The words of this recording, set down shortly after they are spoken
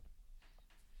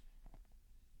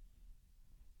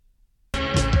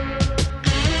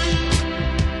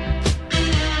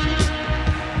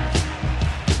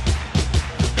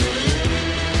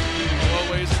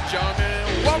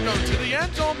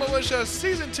to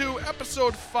Season 2,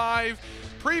 Episode 5,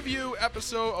 preview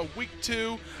episode of Week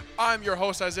 2. I'm your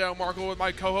host, Isaiah Markle, with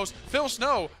my co-host, Phil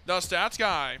Snow, the Stats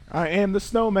Guy. I am the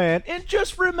Snowman, and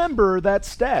just remember that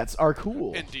stats are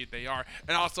cool. Indeed they are.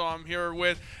 And also I'm here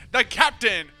with the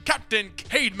Captain, Captain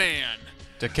Cademan.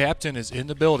 The captain is in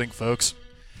the building, folks.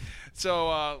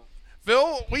 So,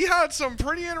 Phil, we had some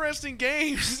pretty interesting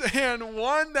games, and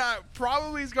one that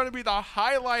probably is going to be the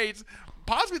highlight,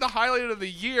 possibly the highlight of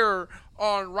the year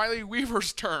on Riley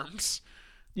Weaver's terms.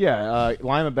 Yeah,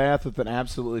 Lima Bath with an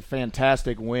absolutely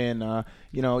fantastic win.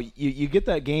 You get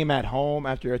that game at home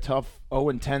after a tough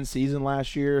 0-10 season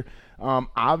last year.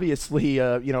 Obviously,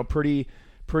 pretty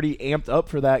amped up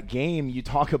for that game. You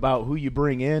talk about who you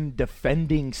bring in,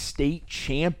 defending state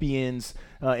champions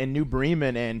in New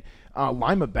Bremen, and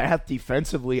Lima Bath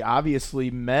defensively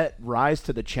obviously rise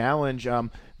to the challenge.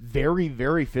 Very,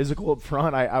 very physical up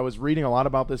front. I was reading a lot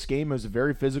about this game. It was a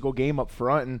very physical game up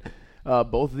front, and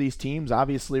both of these teams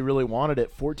obviously really wanted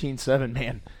it. 14-7,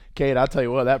 man. Kate, I'll tell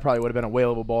you what, that probably would have been a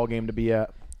whale of a ball game to be at.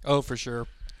 Oh, for sure.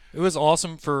 It was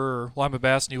awesome for Lima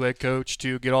Bath's new head coach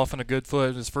to get off on a good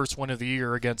foot in his first win of the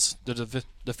year against the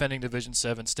defending Division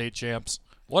 7 state champs.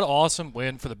 What an awesome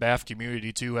win for the Bath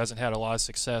community, too, hasn't had a lot of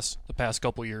success the past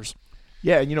couple years.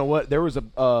 Yeah, and you know what? There was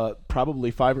probably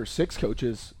 5 or 6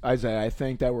 coaches, Isaiah, I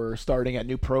think, that were starting at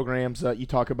new programs. You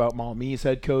talk about Maumee's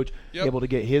head coach, able to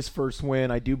get his first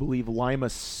win. I do believe Lima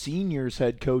Senior's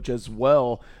head coach as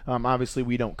well. Obviously,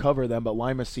 we don't cover them, but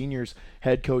Lima Senior's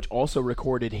head coach also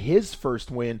recorded his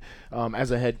first win as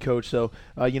a head coach. So,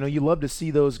 you love to see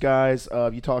those guys.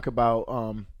 You talk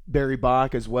about Barry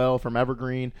Bach as well from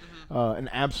Evergreen,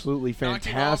 an absolutely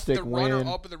fantastic the win.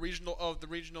 Runner-up of the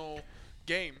regional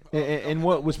game. And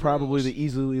what was probably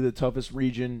easily the toughest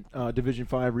region, Division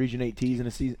 5, Region 18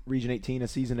 a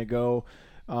season ago.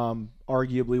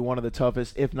 Arguably one of the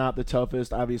toughest, if not the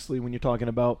toughest. Obviously, when you're talking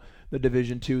about the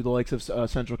Division 2, the likes of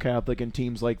Central Catholic and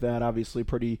teams like that, obviously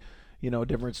pretty,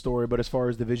 different story. But as far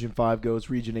as Division 5 goes,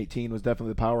 Region 18 was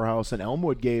definitely the powerhouse. And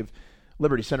Elmwood gave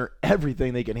Liberty Center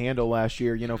everything they could handle last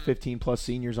year. 15-plus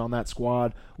seniors on that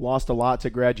squad. Lost a lot to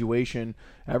graduation.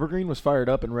 Evergreen was fired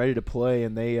up and ready to play,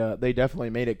 and they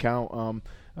definitely made it count.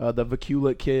 The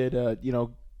Vaculet kid,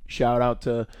 shout out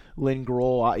to Lynn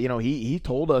Grohl. He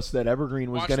told us that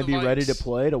Evergreen was going to be ready to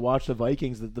play, to watch the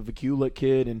Vikings. That the Vaculet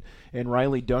kid and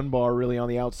Riley Dunbar really on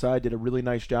the outside did a really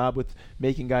nice job with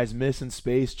making guys miss in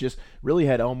space. Just really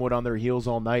had Elmwood on their heels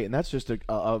all night, and that's just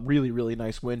a really, really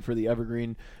nice win for the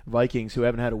Evergreen Vikings, who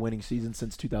haven't had a winning season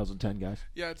since 2010, guys.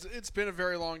 Yeah, it's been a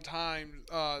very long time.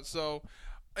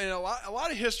 And a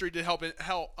lot of history did help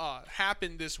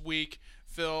happen this week,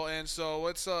 Phil. And so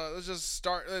let's just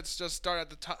start at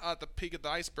the peak of the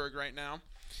iceberg right now.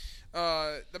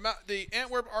 The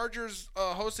Antwerp Archers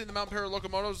hosting the Mount Perry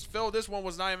Locomotives. Phil, this one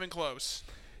was not even close.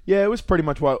 Yeah, it was pretty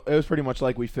much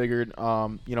like we figured.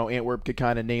 Antwerp could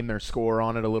kind of name their score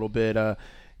on it a little bit.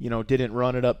 Didn't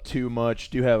run it up too much.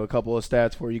 Do have a couple of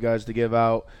stats for you guys to give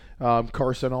out.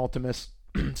 Carson Altimus,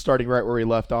 starting right where he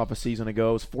left off a season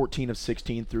ago, was 14 of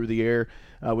 16 through the air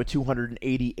with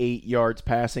 288 yards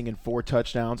passing and 4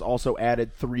 touchdowns. Also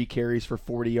added 3 carries for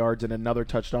 40 yards and another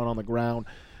touchdown on the ground.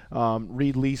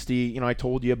 Reed Leasty, I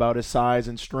told you about his size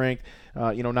and strength.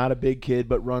 Not a big kid,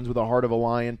 but runs with the heart of a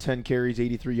lion. 10 carries,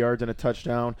 83 yards, and a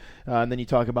touchdown. And then you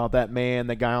talk about that man,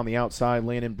 the guy on the outside,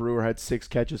 Landon Brewer, had 6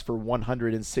 catches for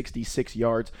 166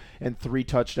 yards and 3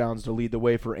 touchdowns to lead the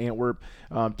way for Antwerp.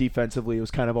 Defensively, it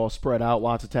was kind of all spread out.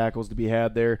 Lots of tackles to be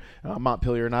had there.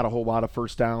 Montpelier, not a whole lot of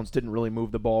first downs. Didn't really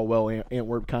move the ball well.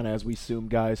 Antwerp, kind of as we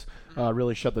assumed, guys,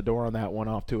 really shut the door on that one,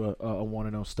 off to a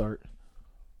 1-0 start.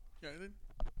 Yeah,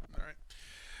 all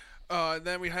right.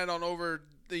 Then we head on over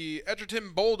the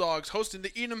Edgerton Bulldogs hosting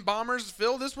the Eden Bombers.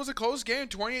 Phil, this was a close game,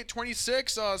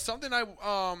 28-26. Something I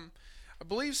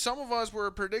believe some of us were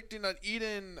predicting that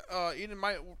Eden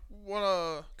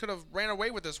could have ran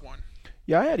away with this one.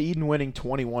 Yeah, I had Eden winning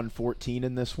 21-14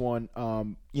 in this one.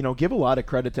 Give a lot of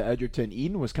credit to Edgerton.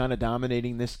 Eden was kind of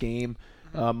dominating this game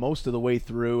most of the way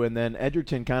through, and then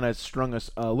Edgerton kind of strung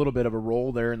us a little bit of a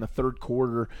roll there in the third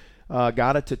quarter,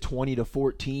 got it to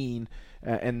 20-14.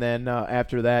 And then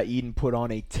after that, Eden put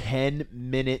on a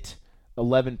 10-minute,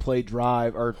 11-play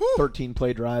drive, or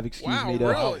 13-play drive,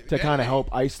 to kind of help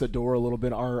ice the door a little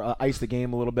bit, or ice the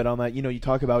game a little bit on that. You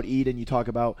talk about Eden, you talk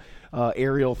about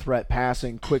aerial threat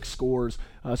passing, quick scores.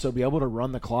 So to be able to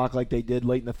run the clock like they did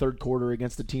late in the third quarter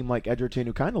against a team like Edgerton,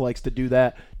 who kind of likes to do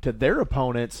that to their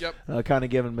opponents, kind of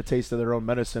giving them a taste of their own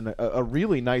medicine. A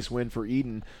really nice win for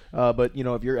Eden. But,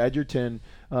 if you're Edgerton,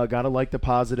 got to like the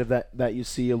positive that you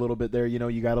see a little bit there.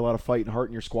 You got a lot of fight and heart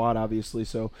in your squad, obviously.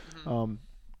 So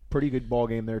pretty good ball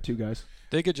game there too, guys.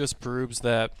 I think it just proves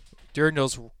that during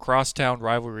those crosstown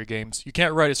rivalry games, you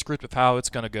can't write a script of how it's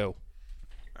going to go.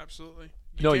 Absolutely.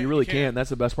 You really can't. That's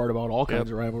the best part about all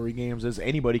kinds of rivalry games is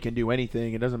anybody can do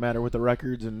anything. It doesn't matter what the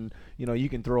records, and you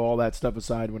can throw all that stuff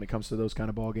aside when it comes to those kind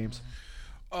of ball games.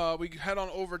 We head on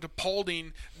over to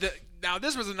Paulding. Now,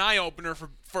 this was an eye-opener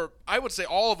for I would say,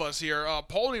 all of us here.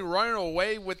 Paulding running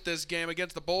away with this game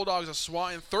against the Bulldogs of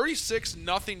Swanton,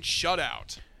 36-0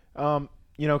 shutout.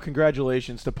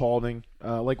 Congratulations to Paulding.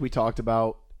 Like we talked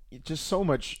about, just so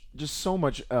much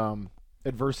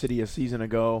adversity a season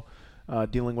ago,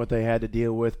 dealing what they had to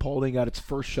deal with. Paulding got its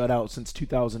first shutout since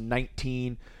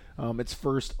 2019, its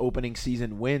first opening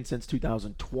season win since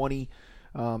 2020.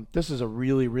 This is a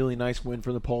really, really nice win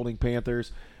for the Paulding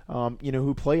Panthers,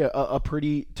 who play a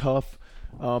pretty tough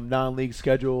non-league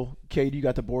schedule. Cade, you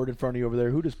got the board in front of you over there.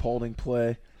 Who does Paulding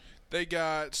play? They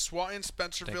got Swanton,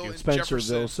 Spencerville, and Spencerville.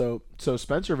 Jefferson. So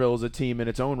Spencerville is a team in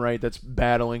its own right that's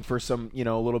battling for some,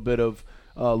 a little bit of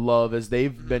love, as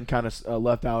they've been kind of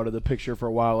left out of the picture for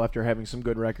a while after having some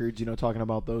good records, talking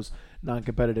about those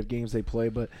non-competitive games they play.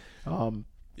 But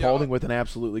Paulding with an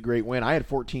absolutely great win. I had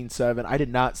 14-7. I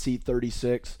did not see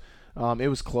 36. It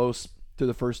was close through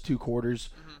the first two quarters,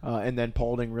 and then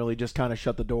Paulding really just kind of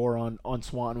shut the door on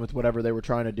Swanton with whatever they were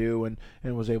trying to do, and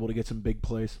was able to get some big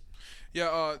plays.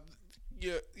 Yeah,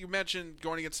 you mentioned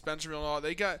going against Spencerville and all.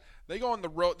 They go on the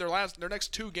road. Their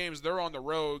next two games, they're on the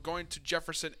road, going to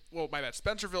Jefferson. Well, my bad,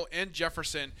 Spencerville and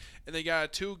Jefferson, and they got a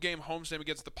 2-game homestand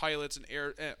against the Pilots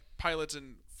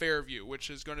and Fairview,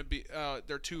 which is going to be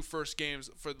their two first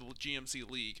games for the GMC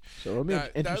League. So it'll be an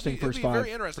interesting first five.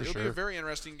 Very interesting. It'll be a very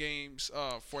interesting games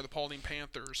for the Paulding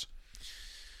Panthers.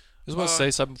 I just want to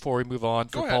say something before we move on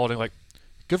for ahead. Paulding.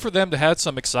 Good for them to have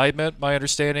some excitement. My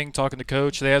understanding, talking to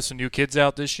Coach, they have some new kids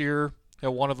out this year.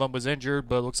 One of them was injured,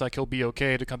 but it looks like he'll be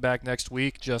okay to come back next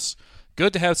week. Just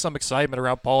good to have some excitement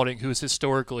around Paulding, who's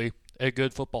historically a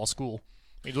good football school.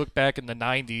 You look back in the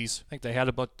 90s, I think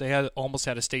they almost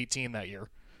had a state team that year.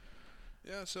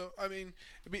 Yeah, so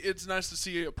it's nice to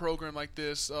see a program like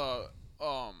this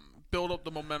build up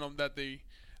the momentum that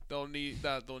they'll need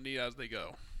as they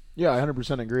go. Yeah, I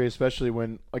 100% agree, especially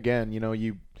when, again,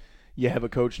 you have a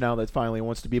coach now that finally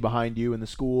wants to be behind you in the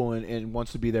school and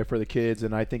wants to be there for the kids,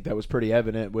 and I think that was pretty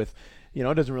evident with, it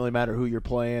doesn't really matter who you're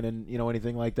playing and,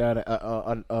 anything like that.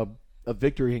 A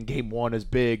victory in game one is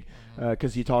big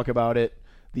because you talk about it.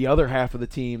 The other half of the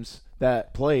teams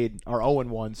that played are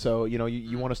 0-1, so,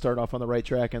 you want to start off on the right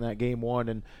track in that game one,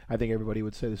 and I think everybody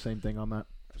would say the same thing on that.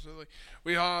 Absolutely.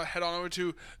 We head on over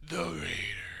to the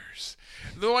Raiders.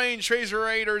 The Wayne Trace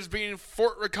Raiders beating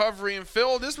Fort Recovery. And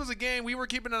Phil, this was a game we were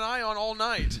keeping an eye on all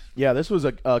night. Yeah, this was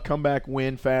a comeback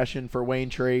win fashion for Wayne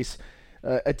Trace,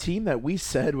 a team that we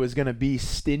said was going to be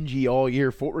stingy all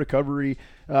year. Fort Recovery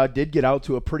did get out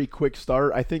to a pretty quick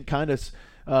start. I think kind of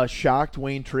shocked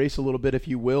Wayne Trace a little bit, if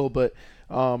you will, but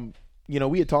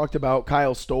we had talked about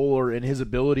Kyle Stoller and his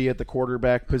ability at the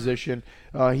quarterback position.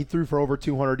 He threw for over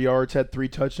 200 yards, had 3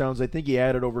 touchdowns. I think he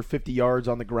added over 50 yards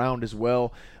on the ground as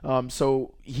well.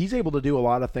 So he's able to do a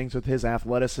lot of things with his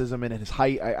athleticism and his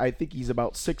height. I think he's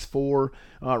about 6'4",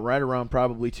 right around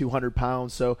probably 200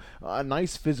 pounds. So a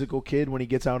nice physical kid when he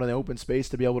gets out in the open space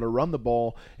to be able to run the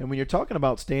ball. And when you're talking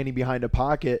about standing behind a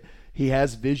pocket, he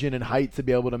has vision and height to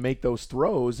be able to make those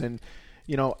throws. And,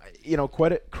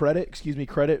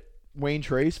 credit Wayne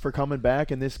Trace for coming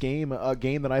back in this game, a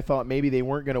game that I thought maybe they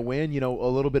weren't going to win, a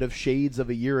little bit of shades of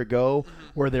a year ago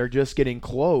where they're just getting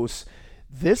close.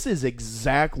 This is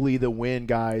exactly the win,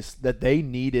 guys, that they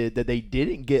needed, that they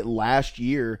didn't get last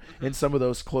year in some of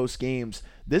those close games.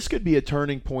 This could be a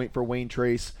turning point for Wayne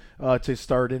Trace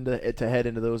to head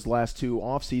into those last two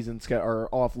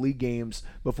off-league games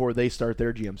before they start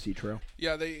their GMC trail.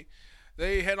 Yeah,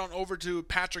 they head on over to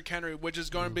Patrick Henry, which is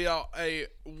going to be a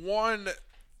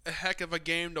heck of a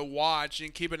game to watch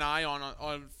and keep an eye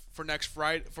on for next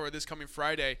Friday, for this coming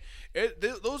Friday.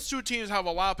 Those two teams have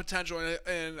a lot of potential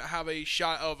and have a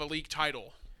shot of a league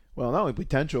title. Well, not only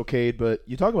potential, Cade, but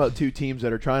you talk about two teams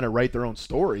that are trying to write their own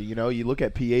story. You look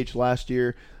at PH last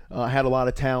year, had a lot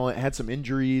of talent, had some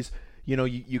injuries.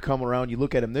 You come around, you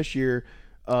look at him this year.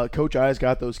 Coach I's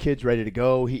got those kids ready to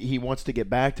go. He wants to get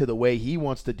back to the way he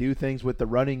wants to do things with the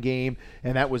running game,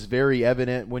 and that was very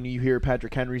evident when you hear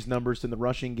Patrick Henry's numbers in the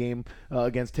rushing game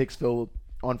against Hicksville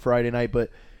on Friday night.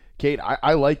 But, Kate,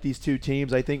 I like these two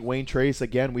teams. I think Wayne Trace,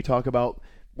 again, we talk about,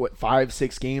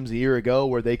 5-6 games a year ago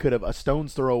where they could have a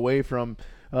stone's throw away from,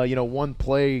 one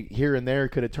play here and there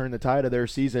could have turned the tide of their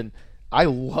season. I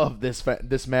love this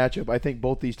matchup. I think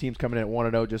both these teams coming in at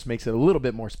 1-0 just makes it a little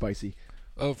bit more spicy.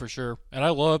 Oh, for sure. And I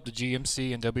love the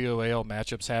GMC and WOAL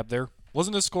matchups have there.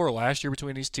 Wasn't the score last year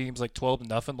between these teams like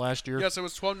 12-0 last year? Yes, it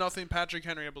was 12-0 Patrick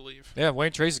Henry, I believe. Yeah,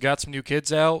 Wayne Tracy's got some new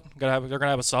kids out. They're gonna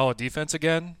have a solid defense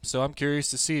again. So I'm curious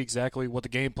to see exactly what the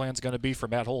game plan's going to be for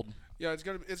Matt Holden. Yeah, it's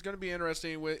gonna be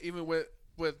interesting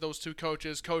with those two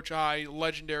coaches. Coach I,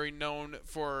 legendary, known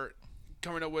for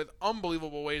coming up with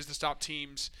unbelievable ways to stop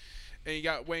teams, and you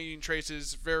got Wayne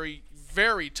Trace's very,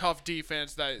 very tough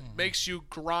defense that makes you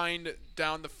grind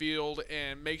down the field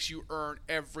and makes you earn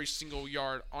every single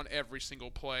yard on every single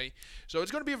play. So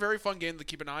it's going to be a very fun game to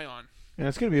keep an eye on. And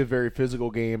it's going to be a very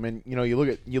physical game, and you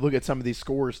look at some of these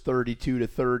scores,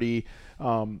 32-30.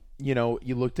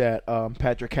 You looked at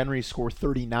Patrick Henry's score,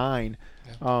 39.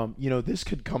 Yeah. This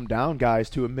could come down, guys,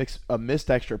 to a missed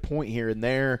extra point here and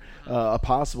there, a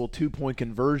possible 2-point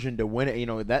conversion to win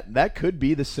it. That could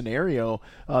be the scenario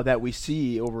that we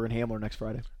see over in Hamler next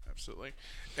Friday. Absolutely.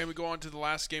 And we go on to the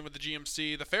last game of the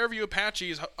GMC. The Fairview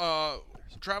Apaches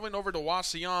traveling over to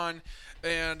Wauseon,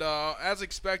 and as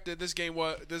expected,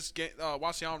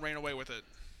 Wauseon ran away with it.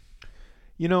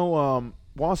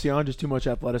 Wauseon, just too much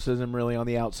athleticism really on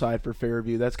the outside for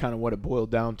Fairview. That's kind of what it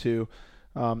boiled down to.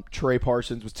 Trey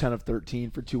Parsons was 10 of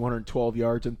 13 for 212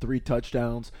 yards and 3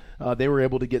 touchdowns. They were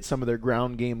able to get some of their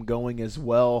ground game going as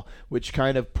well, which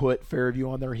kind of put Fairview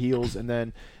on their heels, and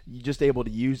then you just able to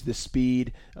use the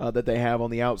speed that they have on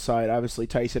the outside. Obviously,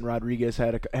 Tyson Rodriguez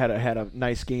had a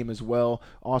nice game as well.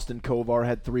 Austin Kovar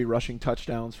had 3 rushing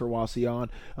touchdowns for Wauseon.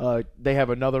 They have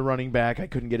another running back. I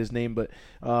couldn't get his name, but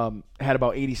had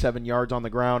about 87 yards on the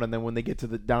ground. And then when they get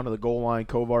down to the goal line,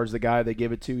 Kovar's the guy they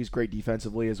give it to. He's great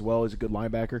defensively as well. He's a good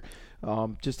linebacker.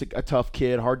 Just a tough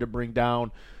kid, hard to bring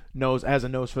down. Has a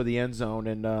nose for the end zone,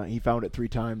 and he found it 3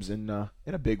 times in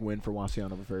a big win for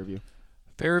Wauseon over Fairview.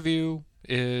 Fairview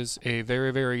is a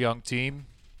very, very young team.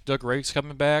 Doug Rake's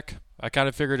coming back. I kind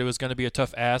of figured it was going to be a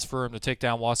tough ask for him to take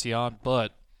down Wauseon,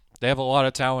 but they have a lot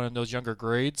of talent in those younger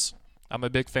grades. I'm a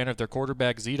big fan of their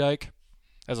quarterback, Zedike.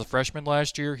 As a freshman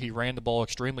last year, he ran the ball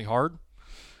extremely hard.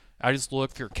 I just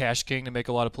look for Cash King to make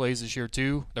a lot of plays this year,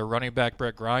 too. Their running back,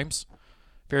 Brett Grimes.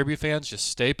 Fairview fans, just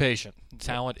stay patient. The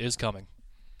talent is coming.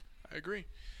 I agree.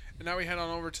 And now we head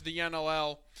on over to the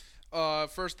NLL.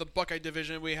 First, the Buckeye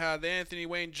division. We had the Anthony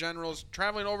Wayne Generals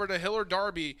traveling over to Hillard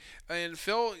Derby, and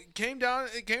Phil it came down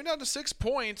to 6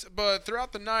 points. But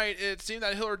throughout the night, it seemed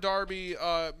that Hillard Derby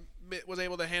was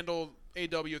able to handle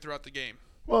AW throughout the game.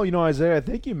 Well, Isaiah, I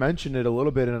think you mentioned it a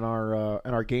little bit in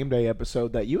our game day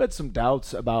episode that you had some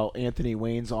doubts about Anthony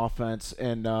Wayne's offense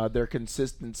and their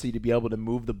consistency to be able to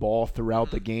move the ball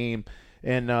throughout the game.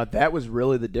 And that was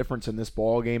really the difference in this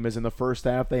ball game. Is in the first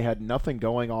half they had nothing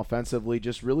going offensively,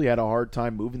 just really had a hard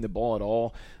time moving the ball at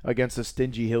all against a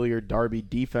stingy Hilliard Derby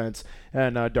defense.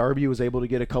 And Derby was able to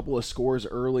get a couple of scores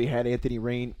early, had Anthony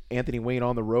Wayne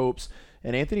on the ropes,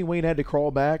 and Anthony Wayne had to crawl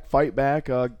back, fight back.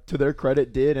 To their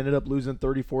credit, ended up losing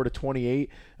 34-28,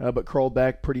 but crawled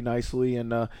back pretty nicely.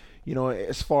 And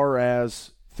as far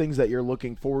as things that you're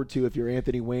looking forward to, if you're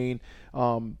Anthony Wayne.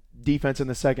 Defense in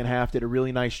the second half did a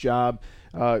really nice job,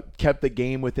 kept the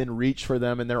game within reach for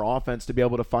them and their offense to be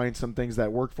able to find some things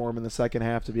that worked for them in the second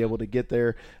half to be able to get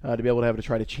there, to be able to have to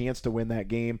try to chance to win that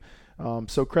game.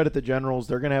 So credit the Generals.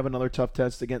 They're going to have another tough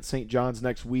test against St. John's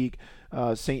next week.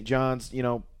 St. John's,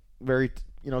 very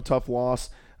tough loss.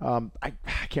 I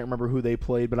can't remember who they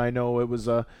played, but I know it was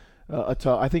a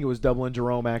tough. I think it was Dublin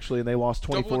Jerome actually, and they lost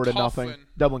 24-0.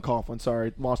 Dublin Coughlin,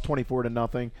 sorry, lost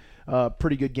 24-0.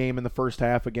 Pretty good game in the first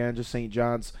half again. Just St.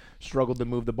 John's struggled to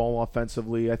move the ball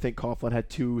offensively. I think Coughlin had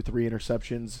 2-3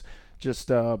 interceptions. Just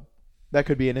that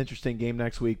could be an interesting game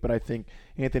next week. But I think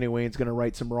Anthony Wayne's going to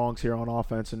right some wrongs here on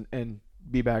offense and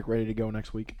be back ready to go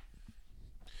next week.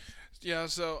 Yeah.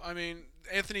 So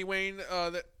Anthony Wayne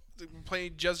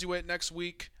playing Jesuit next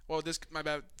week. Well,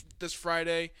 this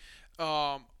Friday.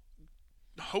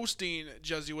 Hosting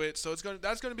Jesuit, so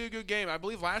that's going to be a good game. I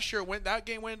believe last year that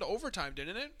game went into overtime,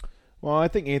 didn't it? Well, I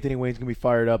think Anthony Wayne's going to be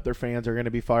fired up. Their fans are going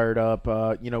to be fired up.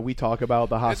 We talk about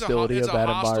the hostility of that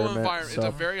environment. So. It's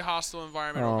a very hostile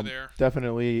environment over there.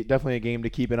 Definitely a game to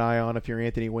keep an eye on if you're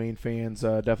Anthony Wayne fans.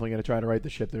 Definitely going to try to right the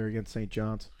ship there against St.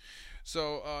 John's.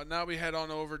 So now we head on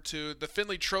over to the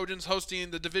Findlay Trojans hosting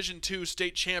the Division II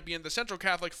state champion, the Central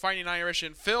Catholic Fighting Irish.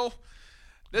 And Phil,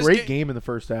 great game in the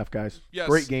first half, guys. Yes,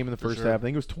 great game in the first half. I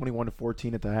think it was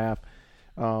 21-14 at the half.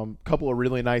 Couple of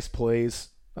really nice plays.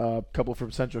 Couple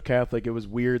from Central Catholic. It was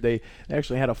weird. They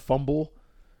actually had a fumble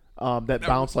that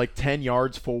bounced like 10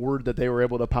 yards forward that they were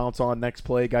able to pounce on. Next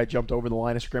play, guy jumped over the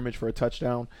line of scrimmage for a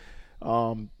touchdown.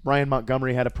 Ryan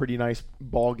Montgomery had a pretty nice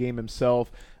ball game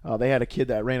himself. They had a kid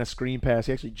that ran a screen pass.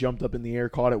 He actually jumped up in the air,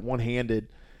 caught it one-handed,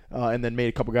 and then made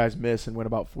a couple guys miss and went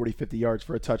about 40, 50 yards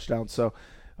for a touchdown. So,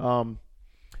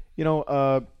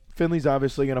 Finley's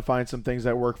obviously going to find some things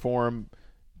that work for him.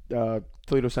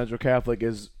 Toledo Central Catholic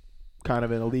is kind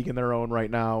of in a league in their own right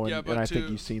now, and I think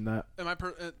you've seen that. And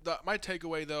my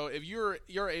takeaway, though, if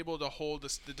you're able to hold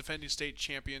the defending state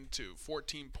champion to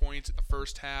 14 points in the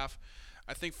first half,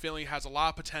 I think Finley has a lot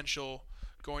of potential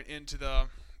going into the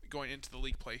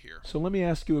league play here. So let me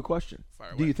ask you a question.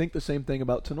 Do you think the same thing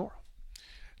about Tenora?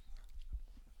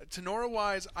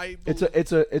 Tenora-wise,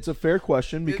 it's a fair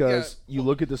question because you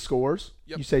look at the scores.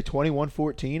 Yep. You say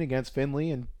 21-14 against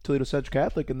Finley and Toledo Central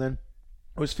Catholic, and then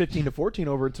it was 15-14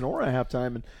 over at Tenora at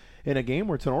halftime, and in a game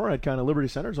where Tenora had kind of Liberty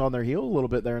Centers on their heel a little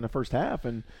bit there in the first half.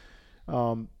 And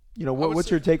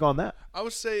what's your take on that? I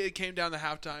would say it came down to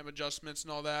halftime adjustments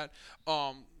and all that.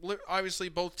 Obviously,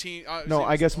 both teams. No,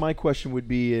 I guess my question would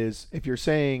be is if you're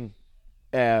saying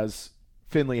as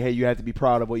Finley, hey, you have to be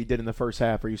proud of what you did in the first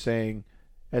half, are you saying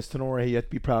as Tenora, hey, you have to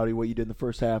be proud of what you did in the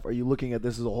first half? Are you looking at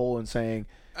this as a whole and saying,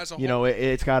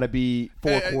 it's got to be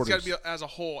four quarters? It's got to be as a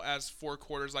whole, as 4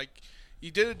 quarters. Like,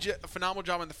 you did a phenomenal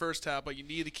job in the first half, but you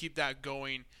need to keep that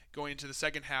going into the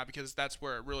second half because that's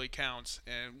where it really counts.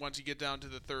 And once you get down to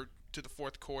the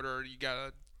fourth quarter, you got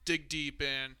to dig deep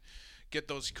and get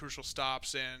those crucial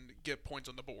stops and get points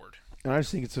on the board. And I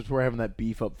just think it's just where having that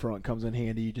beef up front comes in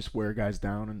handy. You just wear guys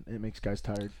down, and it makes guys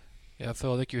tired. Yeah,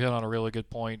 Phil, I think you hit on a really good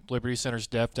point. Liberty Center's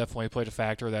depth definitely played a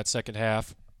factor that second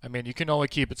half. I mean, you can only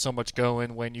keep it so much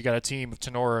going when you got a team of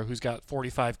Tenora who's got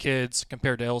 45 kids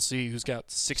compared to LC who's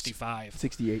got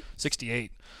 68.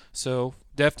 So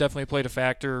depth definitely played a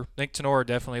factor. I think Tenora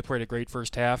definitely played a great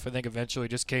first half. I think eventually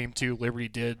just came to Liberty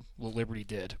did what Liberty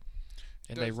did.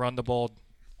 And they run the ball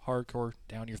hardcore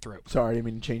down your throat. Sorry, I didn't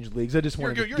mean to change leagues. I just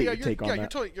wanted to get your take on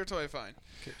that. You're totally fine.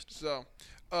 Okay. So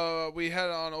we head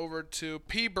on over to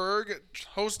Peaburg,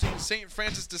 hosting St.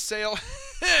 Francis de Sales,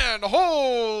 and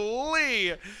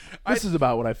holy! This is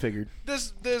about what I figured.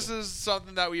 This is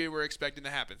something that we were expecting to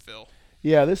happen, Phil.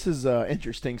 Yeah, this is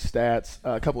interesting stats.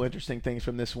 A couple interesting things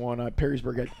from this one.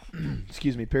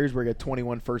 Perrysburg had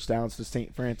 21 first downs to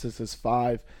St. Francis's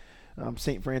 5.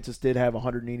 St. Francis did have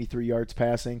 183 yards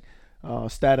passing.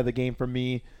 Stat of the game for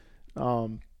me,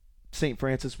 St.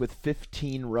 Francis with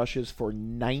 15 rushes for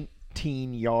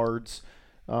 19 yards.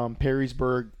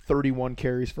 Perrysburg 31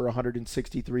 carries for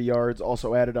 163 yards,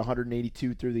 also added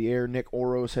 182 through the air. Nick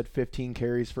Oros had 15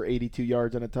 carries for 82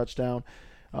 yards and a touchdown.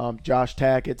 Josh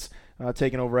Tackett's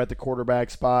taking over at the quarterback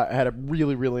spot, had a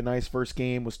really, really nice first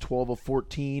game, was 12 of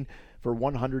 14 for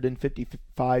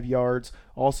 155 yards,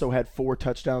 also had 4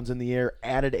 touchdowns in the air,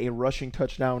 added a rushing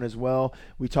touchdown as well.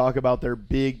 We talk about their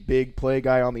big play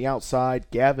guy on the outside,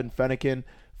 Gavin Fennekin,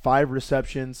 5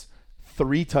 receptions,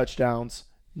 3 touchdowns,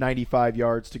 95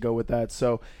 yards to go with that.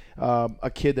 So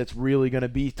a kid that's really going to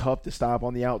be tough to stop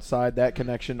on the outside. That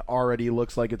connection already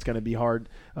looks like it's going to be hard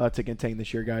to contain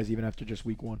this year, guys, even after just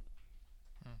week 1.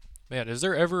 Man, is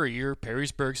there ever a year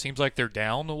Perrysburg seems like they're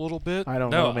down a little bit? I don't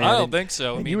know, man. I don't think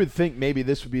so. You would think maybe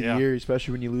this would be the year,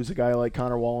 especially when you lose a guy like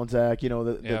Connor Wallenczak,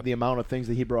 the amount of things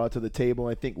that he brought to the table.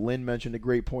 I think Lynn mentioned a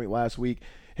great point last week.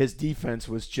 His defense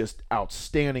was just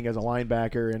outstanding as a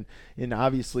linebacker, and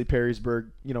obviously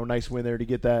Perrysburg, nice win there to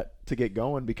get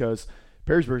going because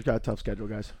Perrysburg's got a tough schedule,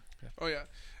 guys. Oh yeah,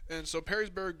 and so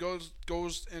Perrysburg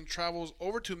goes and travels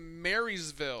over to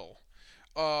Marysville,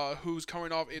 who's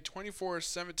coming off a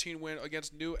 24-17 win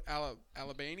against New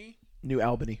Albany. New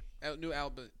Albany.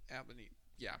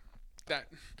 Yeah, that.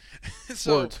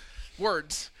 So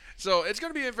words. So it's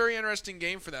going to be a very interesting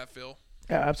game for that, Phil.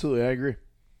 Yeah, absolutely, I agree.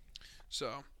 So,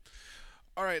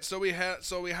 all right. So we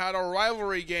had a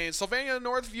rivalry game: Sylvania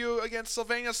Northview against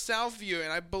Sylvania Southview,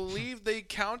 and I believe they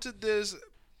counted this.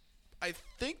 I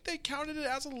think they counted it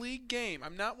as a league game.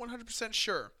 I'm not 100%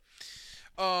 sure.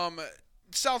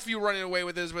 Southview running away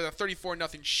with this with a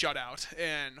 34-0 shutout,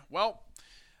 and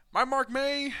my Mark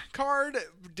May card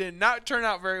did not turn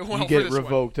out very well. You get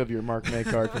revoked of your Mark May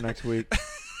card for next week.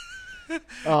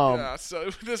 Yeah, so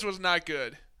this was not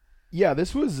good. Yeah,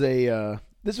 this was an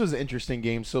interesting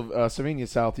game. So Sylvania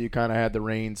Southview kind of had the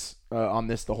reins on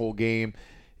this the whole game.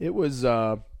 It was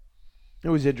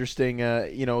interesting. I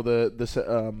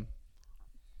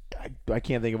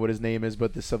can't think of what his name is,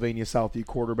 but the Sylvania Southview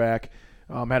quarterback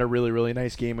had a really, really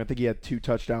nice game. I think he had 2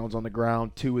 touchdowns on the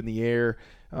ground, 2 in the air.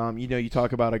 You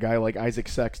talk about a guy like Isaac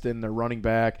Sexton, their running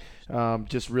back,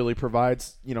 just really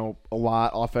provides, a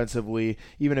lot offensively.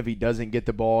 Even if he doesn't get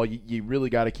the ball, you really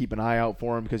got to keep an eye out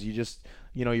for him because you just,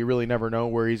 you really never know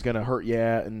where he's going to hurt you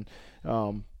at. And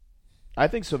I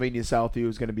think Sylvania Southview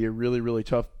is going to be a really, really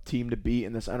tough team to beat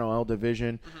in this NLL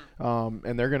division,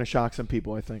 and they're going to shock some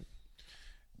people, I think.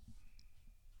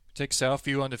 Take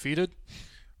Southview undefeated?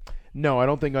 No, I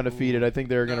don't think undefeated. Ooh. I think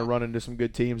they're going to No. run into some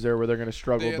good teams there where they're going to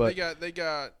struggle. But They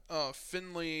got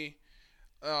Finley.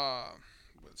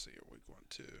 Let's see here, week 1,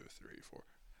 2, 3, 4.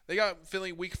 They got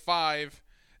Finley week 5,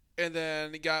 and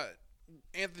then they got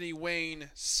Anthony Wayne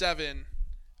 7,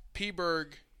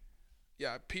 Peberg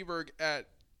at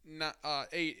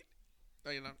 8,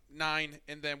 9,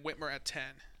 and then Whitmer at 10.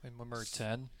 And when we're at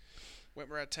 10.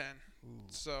 Whitmer at 10. Ooh.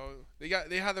 So they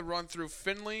had to run through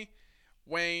Finley,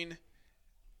 Wayne.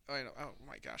 Oh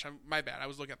my gosh, my bad. I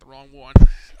was looking at the wrong one.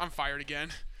 I'm fired again.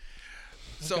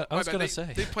 So I was my bad. gonna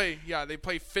say. They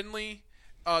play Finley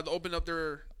to open up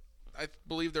I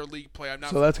believe their league play.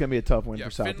 so that's going to be a tough win Yeah,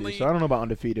 for Southeast. Finley- So I don't know about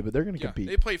undefeated, but they're going to compete.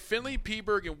 They play Finley,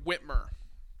 Peberg, and Whitmer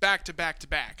back to back to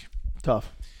back,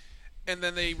 Tough. and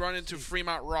then they run into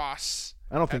Fremont Ross.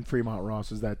 I don't think Fremont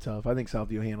Ross is that tough. I think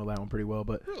Southview will handle that one pretty well.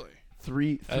 But Really?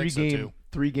 I think so, too.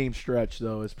 3-game stretch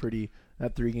though is pretty.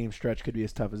 That 3-game stretch could be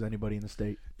as tough as anybody in the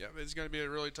state. Yeah, it's going to be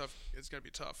It's going to be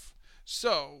tough.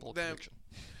 So Bold then. prediction.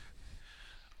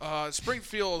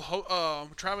 Springfield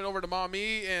traveling over to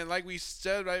Maumee, and like we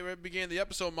said right at the beginning of the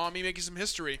episode, Maumee making some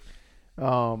history.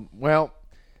 The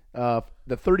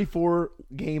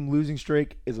 34-game losing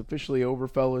streak is officially over,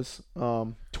 fellas.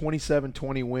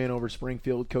 27-20 win over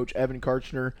Springfield. Coach Evan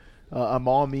Karchner, a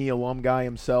Maumee alum guy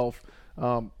himself,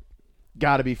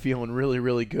 got to be feeling really,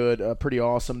 really good. Pretty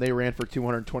awesome. They ran for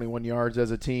 221 yards as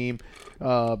a team.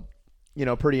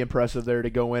 Pretty impressive there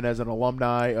to go in as an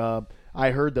alumni.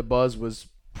 I heard the buzz was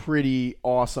pretty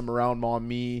awesome around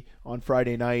Maumee on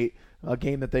Friday night, a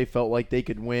game that they felt like they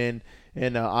could win,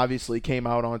 and obviously came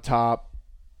out on top.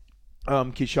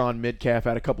 Keyshawn Midcalf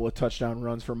had a couple of touchdown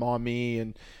runs for Maumee,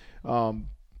 and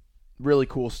really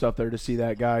cool stuff there to see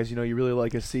that, guys. You really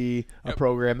like to see a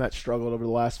program that struggled over the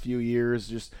last few years,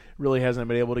 just really hasn't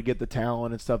been able to get the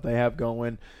talent and stuff they have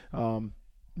going.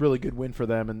 Really good win for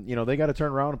them, and they got to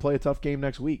turn around and play a tough game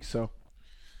next week. So.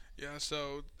 Yeah,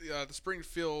 so the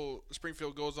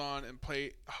Springfield goes on and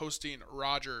hosting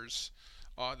Rogers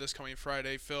this coming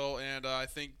Friday, Phil, and I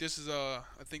think this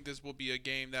will be a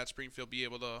game that Springfield be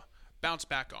able to bounce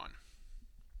back on.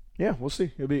 Yeah, we'll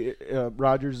see. It'll be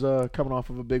Rogers coming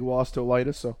off of a big loss to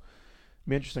Elida, so it'll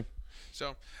be interesting.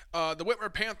 So the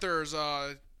Whitmer Panthers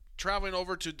traveling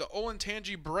over to the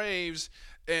Olentangy Braves,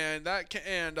 and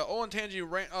Olentangy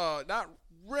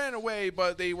ran away,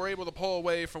 but they were able to pull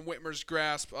away from Whitmer's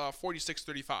grasp,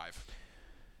 46-35.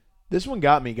 This one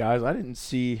got me, guys. I didn't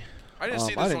see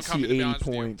this one coming, to be 80 honest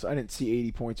with you. points. I didn't see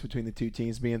 80 points between the two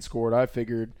teams being scored. I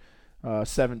figured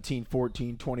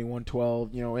 17-14,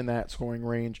 21-12, in that scoring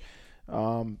range.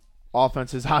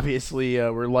 Offenses obviously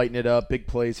were lighting it up, big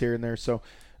plays here and there. So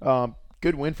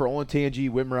good win for Olentangy.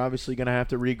 Whitmer obviously going to have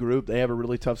to regroup. They have a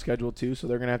really tough schedule too, so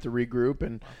they're going to have to regroup.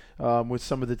 And with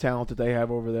some of the talent that they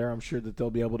have over there, I'm sure that they'll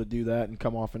be able to do that and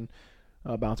come off and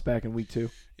bounce back in week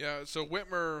 2. Yeah, so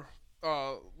Whitmer,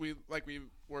 we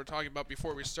were talking about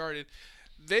before we started,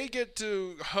 they get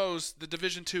to host the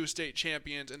Division II state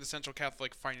champions in the Central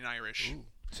Catholic Fighting Irish. Ooh.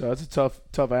 So that's a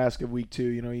tough ask of week 2.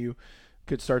 You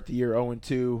could start the year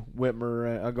 0-2,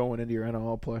 Whitmer going into your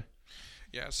NLL play.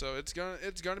 Yeah, so it's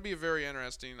gonna be very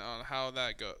interesting on how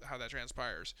that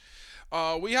transpires.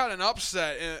 We had an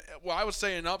upset. I would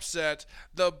say an upset.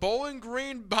 The Bowling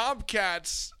Green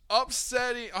Bobcats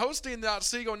hosting the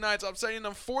Otsego Knights, upsetting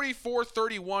them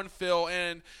 44-31, Phil.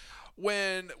 And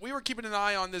when we were keeping an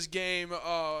eye on this game,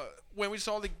 when we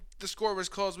saw the score was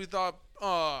close, we thought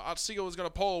Otsego was going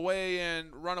to pull away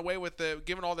and run away with it,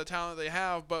 given all the talent they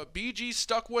have. But BG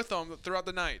stuck with them throughout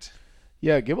the night.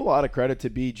 Yeah, give a lot of credit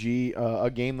to BG, a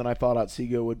game that I thought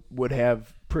Otsego would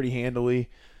have pretty handily.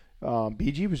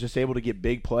 BG was just able to get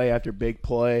big play after big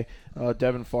play.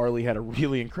 Devin Farley had a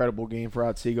really incredible game for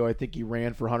Otsego. I think he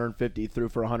ran for 150, threw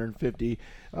for 150.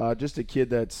 Just a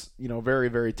kid that's very,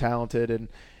 very talented. And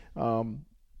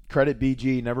credit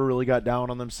BG, never really got down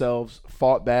on themselves,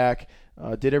 fought back.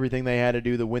 Did everything they had to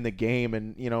do to win the game,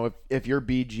 and if you're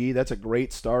BG, that's a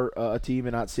great start. A team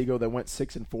in Otsego that went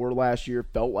 6-4 last year,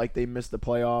 felt like they missed the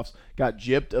playoffs, got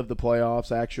gypped of the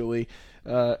playoffs. Actually,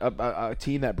 a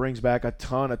team that brings back a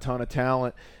ton of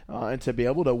talent, and to be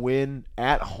able to win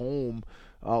at home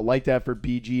like that for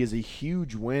BG is a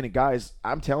huge win. And guys,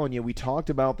 I'm telling you, we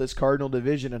talked about this Cardinal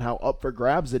division and how up for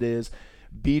grabs it is.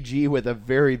 BG with a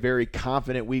very, very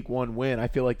confident week 1 win. I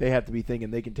feel like they have to be thinking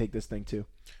they can take this thing too.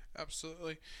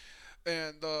 Absolutely.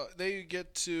 And they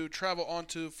get to travel on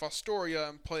to Fostoria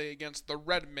and play against the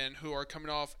Redmen, who are coming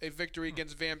off a victory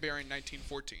against Van Buren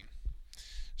 1914.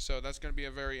 So that's going to be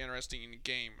a very interesting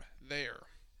game there.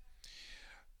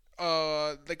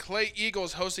 the Clay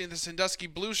Eagles hosting the Sandusky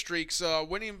Blue Streaks,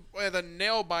 winning with a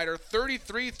nail-biter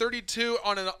 33-32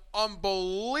 on an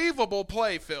unbelievable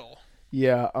play, Phil.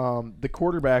 Yeah, the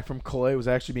quarterback from Clay was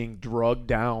actually being drugged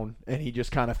down, and he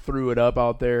just kind of threw it up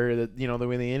out there. The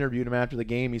way they interviewed him after the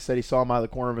game, he said he saw him out of the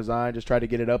corner of his eye, just tried to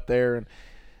get it up there, and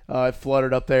it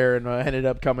fluttered up there and ended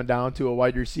up coming down to a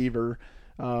wide receiver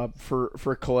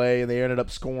for Clay, and they ended up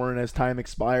scoring as time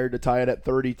expired to tie it at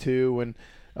 32, and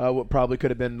what probably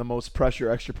could have been the most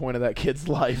pressure extra point of that kid's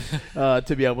life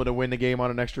to be able to win the game on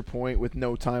an extra point with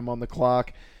no time on the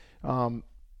clock.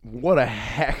 What a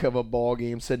heck of a ball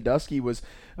game! Sandusky was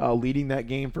leading that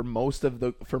game for most of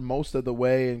the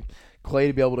way, and Clay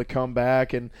to be able to come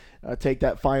back and take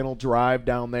that final drive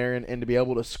down there and to be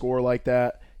able to score like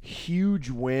that.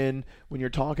 Huge win when you're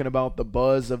talking about the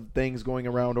buzz of things going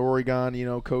around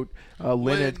Oregon. Coach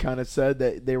Lynn had kind of said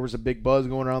that there was a big buzz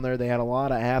going around there. They had a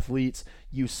lot of athletes.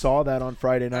 You saw that on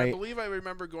Friday night. I believe I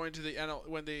remember going to the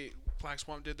when the Black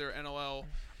Swamp did their NLL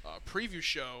preview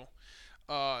show.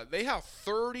 They have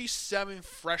 37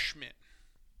 freshmen.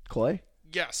 Clay?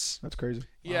 Yes. That's crazy.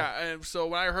 Yeah, wow. And so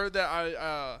when I heard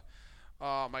that,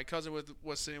 my cousin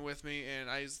was sitting with me, and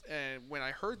when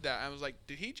I heard that, I was like,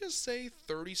 "Did he just say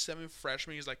 37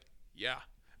 freshmen?" He's like, "Yeah."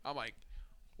 I'm like,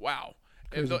 "Wow."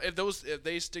 If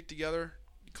they stick together,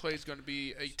 Clay's going to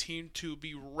be a team to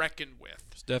be reckoned with.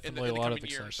 It's definitely in the a lot of coming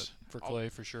excitement years. for Clay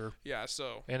for sure. Yeah,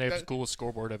 so and they have the coolest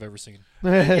scoreboard I've ever seen.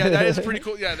 Yeah, that is pretty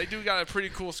cool. Yeah, they do got a pretty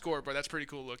cool scoreboard. That's pretty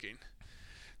cool looking.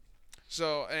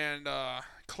 So, and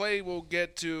Clay will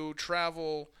get to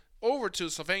travel over to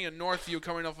Sylvania Northview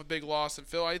coming off a big loss. And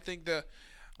Phil, I think this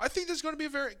is going to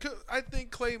be I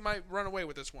think Clay might run away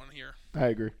with this one here. I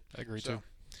agree too.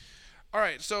 All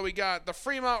right, so we got the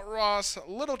Fremont Ross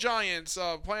Little Giants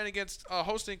playing against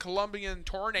hosting Columbian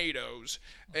Tornadoes,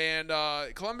 and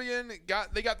Columbian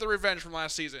got the revenge from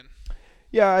last season.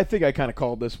 Yeah, I think I kind of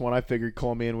called this one. I figured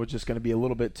Columbian was just going to be a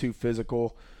little bit too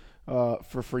physical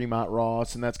for Fremont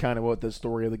Ross, and that's kind of what the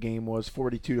story of the game was.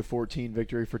 42-14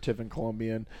 victory for Tiffin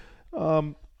Columbian.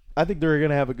 I think they're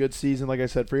going to have a good season. Like I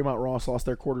said, Fremont Ross lost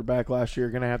their quarterback last year.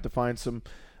 Going to have to find some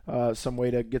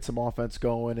way to get some offense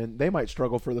going, and they might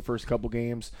struggle for the first couple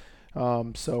games.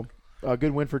 So a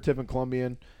good win for Tiffin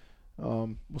Columbian.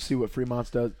 We'll see what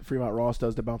Fremont Ross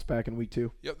does to bounce back in week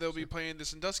 2. Yep, they'll be playing the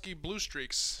Sandusky Blue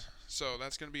Streaks, so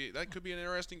that could be an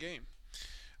interesting game.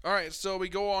 All right, so we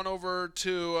go on over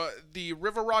to the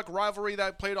River Rock rivalry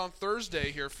that played on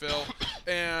Thursday here, Phil,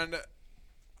 and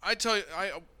I tell you,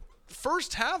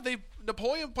 first half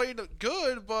Napoleon played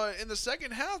good, but in the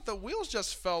second half the wheels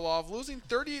just fell off, losing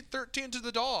 38-13 to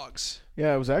the Dogs.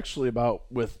 Yeah, it was actually about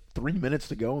with 3 minutes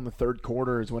to go in the third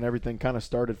quarter is when everything kind of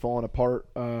started falling apart.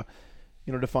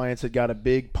 Defiance had got a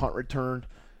big punt return,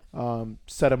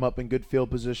 set them up in good field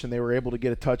position. They were able to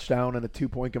get a touchdown and a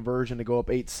 2-point conversion to go up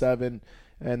 8-7.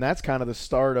 And that's kind of the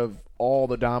start of all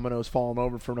the dominoes falling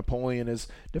over for Napoleon, as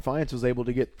Defiance was able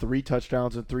to get 3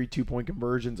 touchdowns and 3 2-point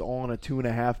conversions all in a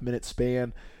 2.5-minute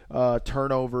span.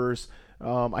 Turnovers,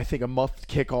 I think a muffed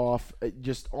kickoff,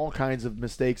 just all kinds of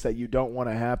mistakes that you don't want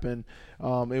to happen.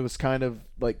 It was kind of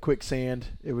like quicksand.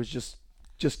 It was just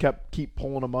keep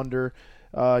pulling them under.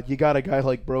 You got a guy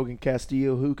like Brogan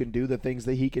Castillo who can do the things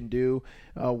that he can do,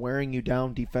 wearing you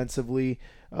down defensively.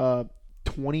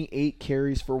 28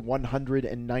 carries for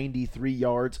 193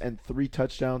 yards and 3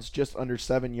 touchdowns, just under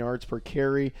 7 yards per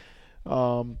carry.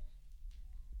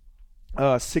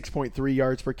 6.3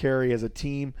 yards per carry as a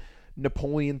team.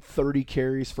 Napoleon 30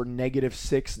 carries for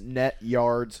 -6 net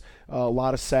yards. A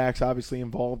lot of sacks obviously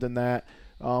involved in that.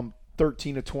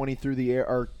 13 of 20 through the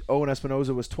air. Owen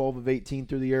Espinoza was 12 of 18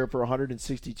 through the air for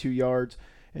 162 yards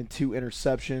and 2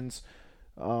 interceptions.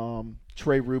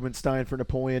 Trey Rubenstein for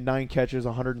Napoleon, 9 catches,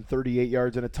 138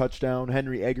 yards and a touchdown.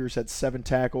 Henry Eggers had 7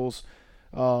 tackles.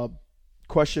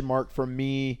 Question mark from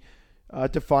me.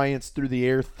 Defiance through the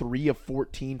air, 3 of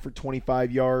 14 for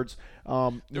 25 yards.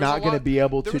 Not going to be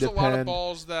able to depend. There was a lot of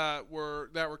balls that were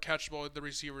catchable. The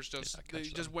receivers just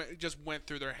went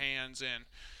through their hands, and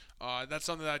that's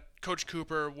something that Coach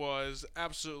Cooper was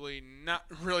absolutely not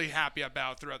really happy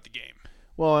about throughout the game.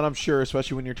 Well, and I'm sure,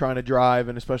 especially when you're trying to drive,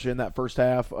 and especially in that first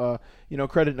half,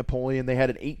 credit Napoleon. They had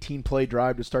an 18-play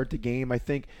drive to start the game. I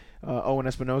think Owen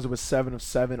Espinoza was 7 of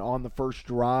 7 on the first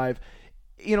drive.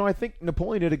 I think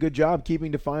Napoleon did a good job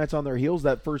keeping Defiance on their heels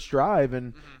that first drive,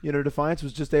 and Defiance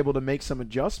was just able to make some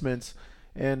adjustments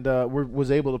and was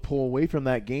able to pull away from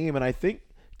that game. And I think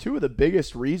 2 of the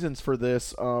biggest reasons for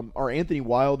this are Anthony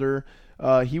Wilder.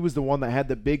 He was the one that had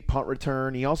the big punt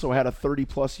return. He also had a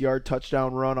 30-plus yard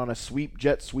touchdown run on a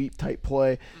jet sweep type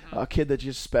play. A kid that's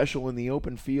just special in the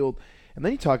open field. And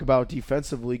then you talk about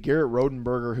defensively, Garrett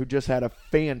Rodenberger, who just had a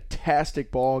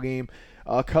fantastic ball game.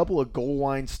 A couple of goal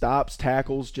line stops,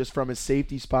 tackles just from his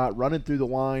safety spot, running through the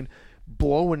line,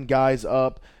 blowing guys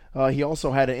up. He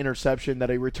also had an interception that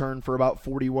he returned for about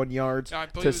 41 yards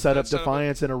to set up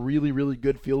Defiance in a really, really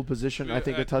good field position. I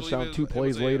think a touchdown 2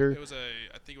 plays later.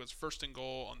 I think it was first and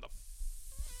goal on the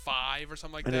 5 or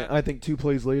something like and that. I think 2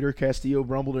 plays later, Castillo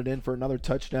rumbled it in for another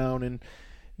touchdown. And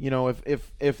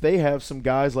if they have some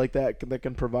guys like that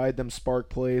can provide them spark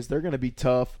plays, they're going to be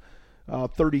tough.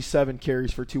 37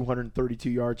 carries for 232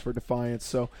 yards for Defiance.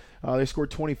 So they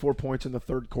scored 24 points in the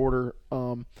third quarter.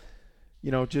 And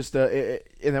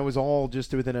that was all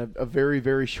just within a very,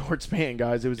 very short span,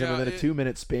 guys. It was within a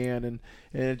 2-minute span, and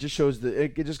it just shows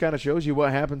it just kind of shows you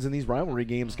what happens in these rivalry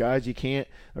games, guys.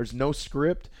 There's no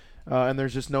script, and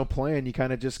there's just no plan. You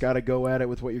kind of just got to go at it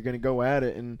with what you're going to go at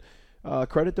it, and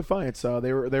credit Defiance.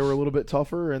 They were a little bit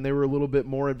tougher, and they were a little bit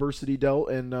more adversity dealt,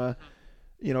 and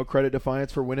credit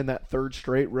Defiance for winning that third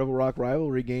straight River Rock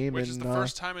rivalry game, which is the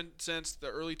first time since the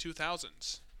early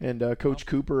 2000s. And Coach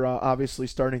Cooper obviously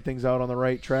starting things out on the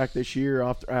right track this year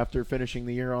after finishing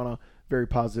the year on a very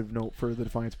positive note for the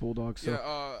Defiance Bulldogs.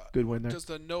 So good win there.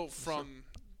 Just a note from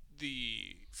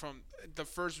the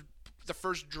first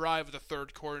drive of the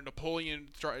third quarter, Napoleon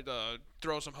tried to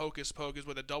throw some hocus pocus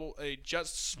with a jet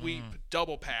sweep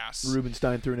double pass.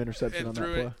 Rubenstein threw an interception on that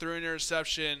play. Threw an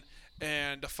interception,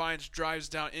 and Defiance drives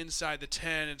down inside the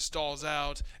 10 and stalls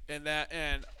out, and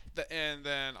then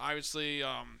obviously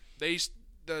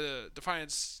the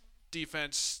Defiance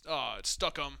defense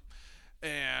stuck them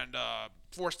and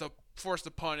forced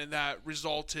a punt, and that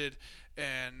resulted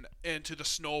into the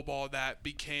snowball that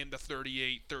became the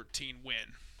 38-13 win.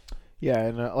 Yeah,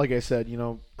 and like I said,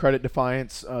 credit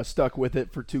Defiance, stuck with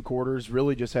it for 2 quarters.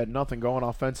 Really just had nothing going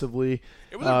offensively.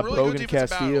 It was a really good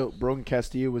defensive battle. Brogan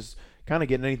Castillo was kind of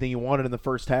getting anything he wanted in the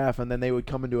first half, and then they would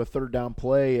come into a third down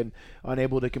play and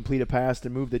unable to complete a pass to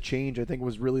move the change. I think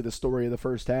was really the story of the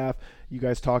first half. You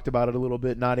guys talked about it a little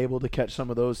bit, not able to catch some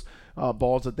of those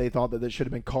balls that they thought that they should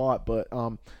have been caught. But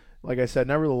like I said,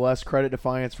 nevertheless, credit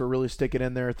Defiance for really sticking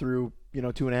in there through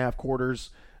 2.5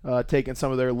 quarters, taking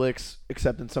some of their licks,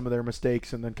 accepting some of their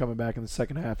mistakes, and then coming back in the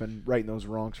second half and righting those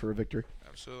wrongs for a victory.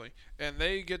 Absolutely. And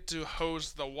they get to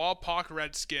host the Wapak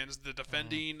Redskins, the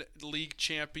defending league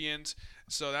champions.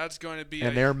 So that's going to be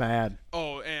they're mad.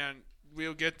 Oh, and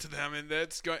we'll get to them, and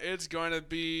it's going to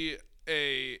be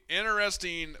a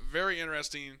very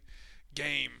interesting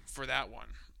game for that one.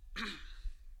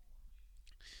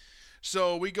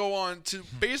 So we go on to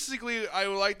basically, I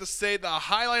would like to say, the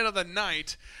highlight of the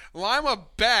night. Lima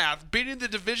Bath beating the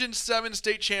Division 7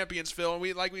 state champions, Phil.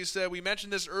 And like we said, we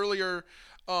mentioned this earlier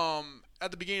at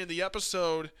the beginning of the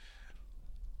episode.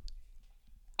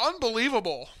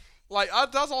 Unbelievable.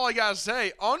 That's all I got to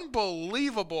say.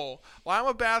 Unbelievable.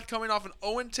 Lima Bath coming off an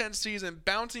 0-10 season,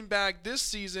 bouncing back this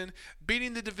season,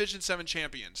 beating the Division 7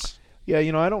 champions. Yeah,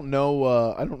 I don't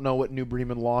know. I don't know what New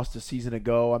Bremen lost a season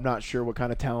ago. I'm not sure what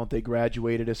kind of talent they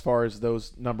graduated as far as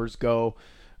those numbers go.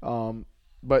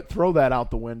 But throw that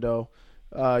out the window.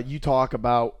 You talk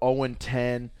about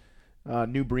 0-10.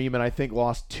 New Bremen, I think,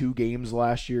 lost 2 games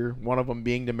last year. One of them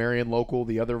being to Marion Local,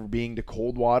 the other being to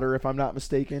Coldwater, if I'm not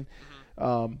mistaken.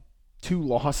 2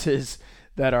 losses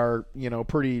that are,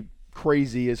 pretty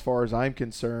crazy as far as I'm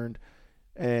concerned.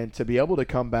 And to be able to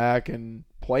come back and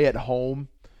play at home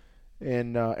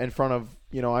and in front of,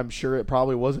 I'm sure it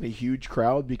probably wasn't a huge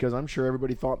crowd, because I'm sure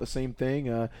everybody thought the same thing.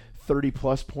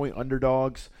 30-plus point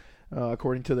underdogs,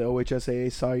 according to the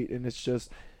OHSAA site, and it's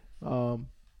just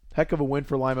heck of a win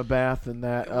for Lima Bath and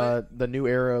that the new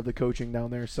era of the coaching down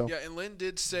there. So yeah, and Lynn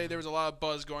did say there was a lot of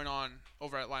buzz going on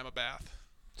over at Lima Bath.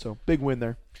 So big win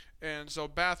there. And so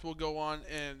Bath will go on,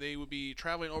 and they will be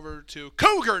traveling over to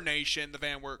Cougar Nation, the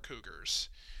Van Wert Cougars.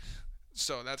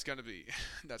 So that's gonna be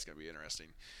interesting.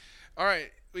 All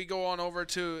right, we go on over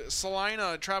to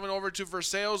Salina, traveling over to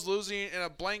Versailles, losing in a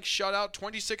blank shutout,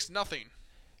 26-0.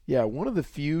 Yeah, one of the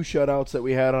few shutouts that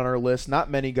we had on our list. Not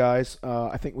many, guys.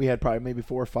 I think we had probably maybe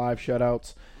 4 or 5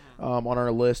 shutouts on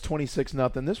our list.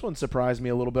 26-0. This one surprised me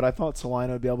a little bit. I thought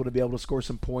Salina would be able to score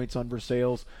some points on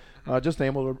Versailles. Just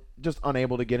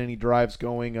unable to get any drives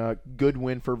going. Good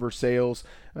win for Versailles,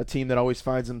 a team that always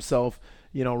finds himself,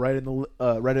 right in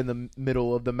the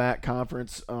middle of the MAC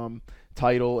conference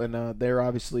title, and they're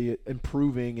obviously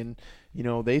improving, and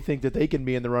they think that they can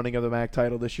be in the running of the MAC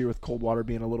title this year with Coldwater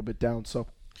being a little bit down. So.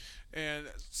 And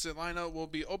Salina will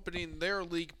be opening their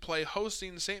league play,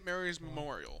 hosting St. Mary's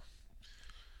Memorial.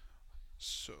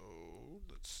 So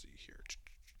let's see here.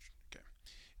 Okay,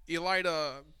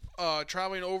 Elida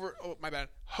traveling over. Oh, my bad.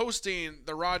 Hosting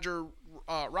the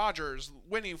Rogers,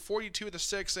 winning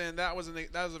 42-6, and that was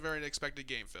a very unexpected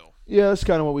game, Phil. Yeah, that's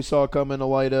kind of what we saw coming.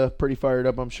 Elida pretty fired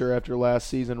up, I'm sure, after last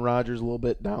season. Rogers a little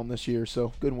bit down this year,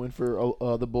 so good win for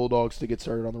the Bulldogs to get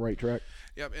started on the right track.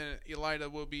 Yep, and Elida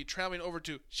will be traveling over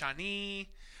to Shawnee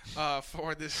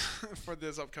for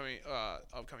this upcoming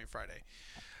Friday.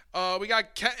 We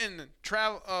got Kenton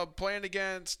playing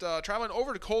against traveling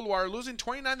over to Coldwater, losing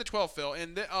 29-12, Phil.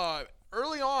 And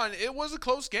early on, it was a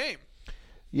close game.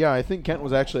 Yeah, I think Kent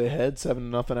was actually ahead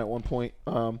 7-0 at one point.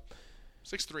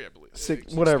 6-3, I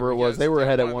believe. Whatever it was, they were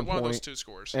ahead at one point. One of those two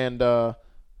scores. And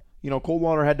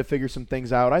Coldwater had to figure some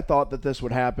things out. I thought that this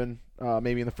would happen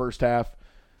maybe in the first half.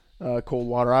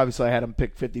 Coldwater, obviously, I had them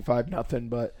pick 55-0,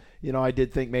 but I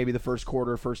did think maybe the first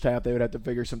quarter, first half, they would have to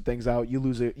figure some things out. You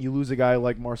lose a guy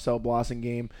like Marcel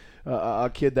Blossingame,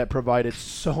 a kid that provided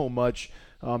so much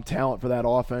talent for that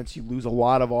offense. You lose a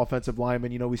lot of offensive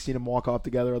linemen. We've seen them walk off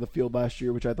together on the field last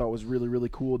year, which I thought was really, really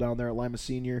cool down there at Lima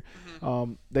Senior.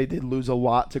 Mm-hmm. They did lose a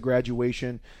lot to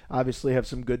graduation. Obviously, have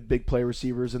some good big play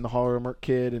receivers in the Harmer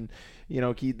kid, and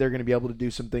they're going to be able to do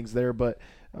some things there. But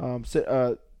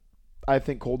I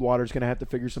think Coldwater's going to have to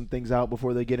figure some things out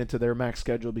before they get into their MAC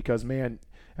schedule because, man,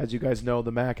 as you guys know,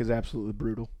 the MAC is absolutely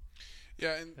brutal.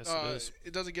 Yeah, and yes,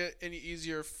 it doesn't get any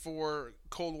easier for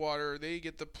Coldwater. They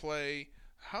get to play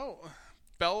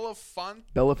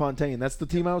Bellefontaine. That's the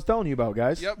team I was telling you about,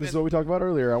 guys. Yep, this is what we talked about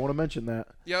earlier. I want to mention that.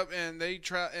 Yep, and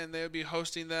they'll be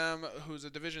hosting them, who's a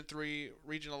Division III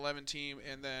Region 11 team,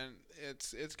 and then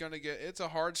it's a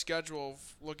hard schedule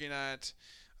looking at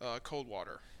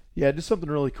Coldwater. Yeah, just something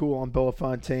really cool on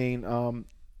Bellefontaine.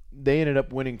 They ended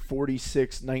up winning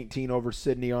 46-19 over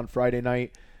Sydney on Friday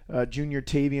night. Junior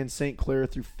Tavian St. Clair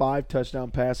threw 5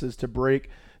 touchdown passes to break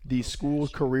the school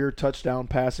career touchdown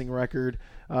passing record,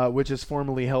 which is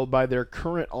formerly held by their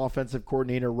current offensive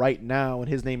coordinator right now, and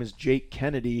his name is Jake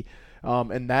Kennedy.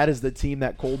 And that is the team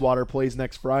that Coldwater plays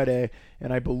next Friday.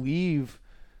 And I believe,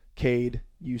 Cade,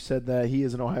 you said that he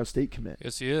is an Ohio State commit.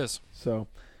 Yes, he is. So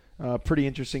pretty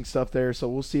interesting stuff there. So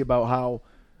we'll see about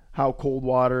how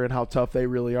Coldwater and how tough they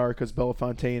really are because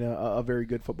Bellefontaine, a very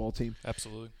good football team.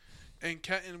 Absolutely. And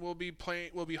Kenton will be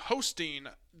hosting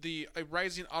the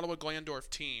rising Ottawa Glandorf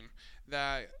team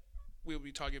that we'll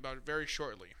be talking about very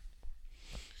shortly.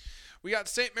 We got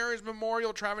St. Mary's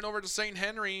Memorial traveling over to St.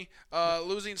 Henry,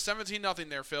 losing 17-0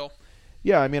 there, Phil.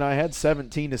 Yeah, I mean I had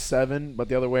 17-7, but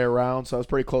the other way around, so I was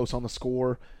pretty close on the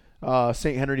score.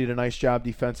 St. Henry did a nice job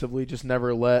defensively, just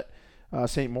never let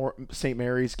St.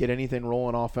 Mary's get anything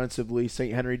rolling offensively.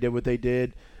 St. Henry did what they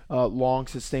did, long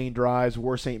sustained drives,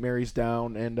 wore St. Mary's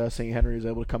down, and St. Henry was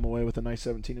able to come away with a nice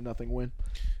 17-0 win.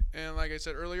 And like I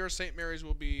said earlier, St. Mary's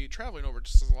will be traveling over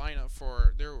to Salina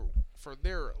for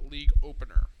their league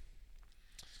opener.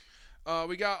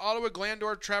 We got Ottawa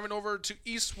Glandorf traveling over to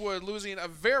Eastwood, losing a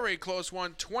very close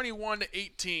one,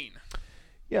 21-18.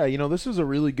 Yeah, this was a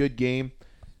really good game.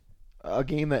 A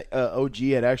game that OG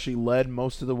had actually led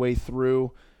most of the way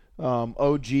through.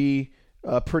 OG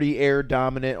pretty air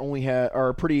dominant,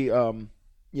 pretty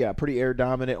air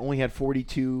dominant. Only had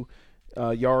 42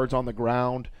 yards on the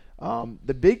ground.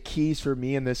 The big keys for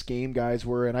me in this game, guys,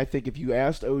 were, and I think if you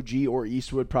asked OG or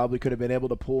Eastwood, probably could have been able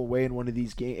to pull away in one of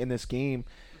these in this game.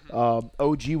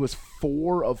 OG was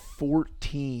 4 of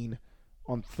 14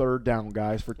 on third down,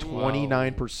 guys, for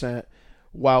 29%.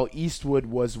 While Eastwood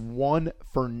was 1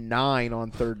 for 9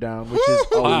 on third down, which is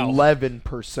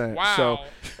 11%. Wow.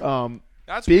 So,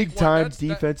 that's big time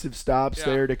defensive stops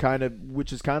there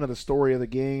which is kind of the story of the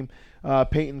game.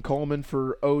 Peyton Coleman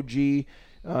for OG,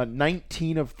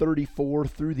 19 of 34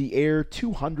 through the air,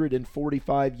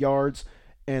 245 yards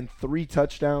and 3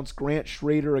 touchdowns. Grant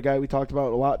Schrader, a guy we talked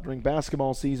about a lot during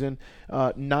basketball season,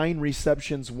 9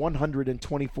 receptions,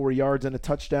 124 yards and a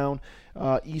touchdown.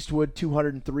 Eastwood,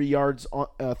 203 yards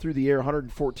through the air,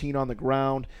 114 on the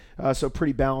ground. So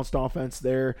pretty balanced offense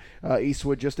there.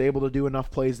 Eastwood just able to do enough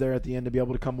plays there at the end to be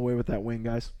able to come away with that win,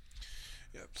 guys.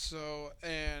 Yep. So,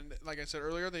 and like I said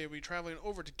earlier, they will be traveling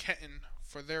over to Kenton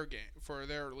for their game, for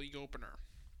their league opener.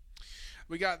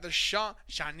 We got the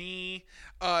Shawnee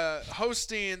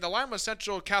hosting the Lima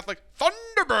Central Catholic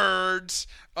Thunderbirds,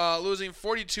 losing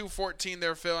 42-14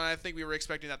 there, Phil, and I think we were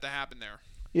expecting that to happen there.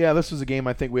 Yeah, this was a game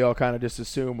I think we all kind of just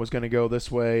assumed was going to go this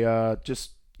way.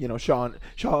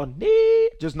 Shawnee,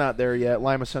 just not there yet.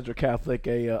 Lima Central Catholic,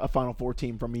 a Final Four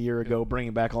team from a year ago,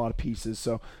 bringing back a lot of pieces.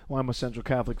 So Lima Central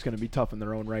Catholic's going to be tough in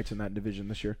their own rights in that division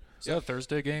this year. Is that a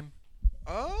Thursday game?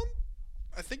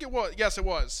 I think it was. Yes, it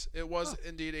was. It was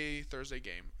indeed a Thursday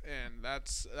game, and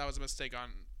that was a mistake on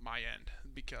my end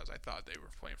because I thought they were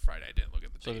playing Friday. I didn't look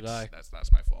at the dates. So did I. That's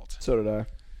my fault. So did I.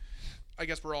 I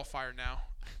guess we're all fired now.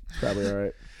 Probably all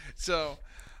right. So,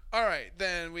 all right,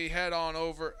 then we head on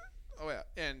over. Oh yeah,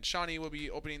 and Shawnee will be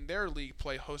opening their league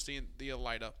play, hosting the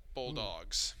Elida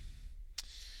Bulldogs.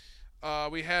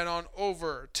 We head on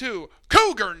over to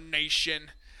Cougar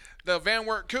Nation. The Van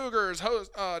Wert Cougars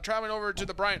traveling over to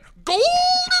the Bryant Golden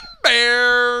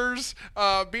Bears,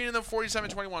 beating them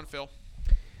 47-21. Phil.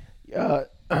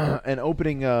 An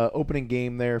opening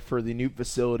game there for the new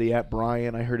facility at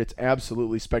Bryan. I heard it's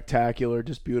absolutely spectacular,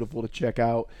 just beautiful to check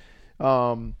out.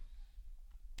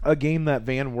 A game that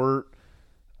Van Wert,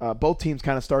 both teams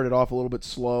kind of started off a little bit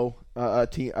slow. A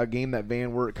game that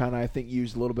Van Wert kind of, I think,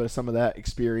 used a little bit of some of that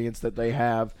experience that they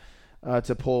have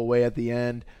to pull away at the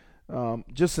end.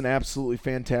 Just an absolutely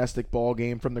fantastic ball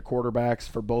game from the quarterbacks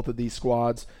for both of these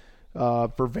squads.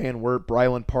 For Van Wert,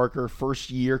 Brylan Parker,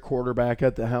 first-year quarterback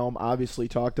at the helm, obviously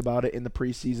talked about it in the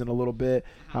preseason a little bit,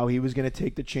 how he was going to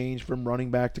take the change from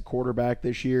running back to quarterback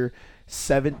this year.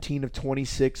 17 of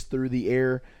 26 through the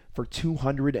air for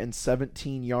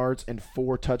 217 yards and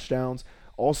 4 touchdowns.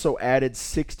 Also added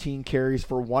 16 carries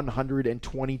for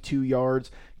 122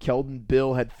 yards. Keldon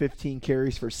Bill had 15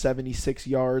 carries for 76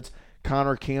 yards.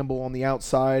 Connor Campbell on the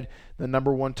outside, the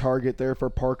number one target there for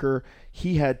Parker.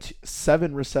 He had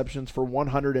 7 receptions for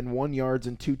 101 yards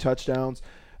and 2 touchdowns.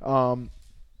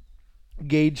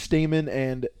 Gage Stamen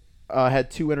and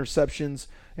had 2 interceptions,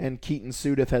 and Keaton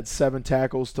Sudeth had 7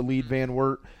 tackles to lead Van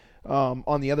Wert.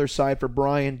 On the other side for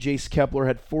Bryan, Jace Kepler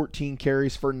had 14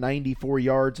 carries for 94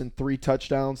 yards and 3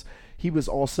 touchdowns. He was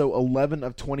also 11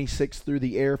 of 26 through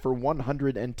the air for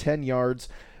 110 yards.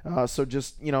 So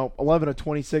just, 11 of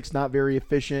 26, not very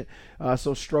efficient.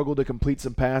 So struggled to complete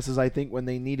some passes, I think, when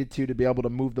they needed to be able to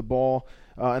move the ball.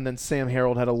 And then Sam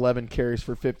Harold had 11 carries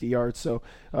for 50 yards. So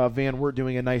Van Wert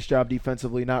doing a nice job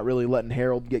defensively, not really letting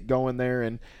Harold get going there.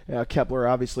 And Kepler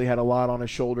obviously had a lot on his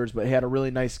shoulders, but he had a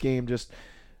really nice game. Just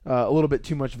a little bit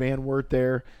too much Van Wert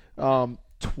there.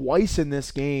 Twice in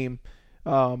this game,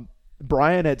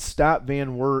 Bryan had stopped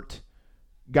Van Wert,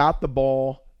 got the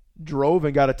ball, drove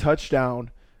and got a touchdown,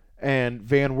 and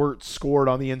Van Wert scored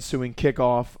on the ensuing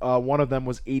kickoff. One of them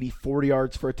was 84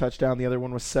 yards for a touchdown. The other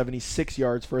one was 76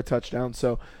 yards for a touchdown.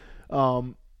 So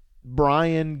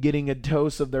Bryan getting a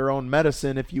dose of their own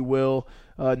medicine, if you will.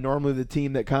 Normally the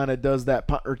team that kind of does that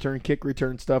punt return, kick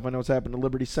return stuff. I know it's happened to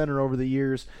Liberty Center over the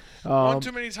years. One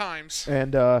too many times.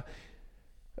 And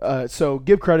so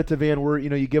give credit to Van Wert.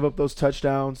 You give up those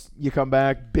touchdowns, you come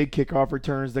back, big kickoff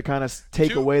returns that kind of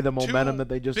take away the momentum that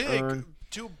they just earned.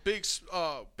 Two big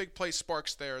play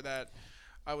sparks there that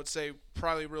I would say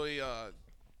probably really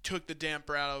took the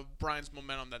damper out of Bryan's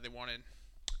momentum that they wanted.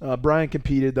 Bryan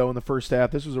competed, though, in the first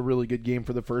half. This was a really good game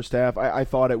for the first half. I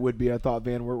thought it would be. I thought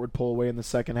Van Wert would pull away in the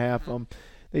second half.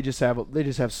 They just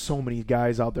have so many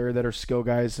guys out there that are skill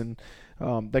guys and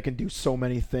that can do so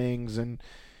many things, and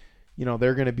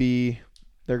they're going to be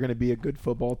a good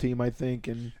football team, I think,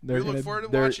 and we look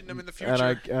forward to watching them in the future.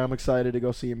 And I'm excited to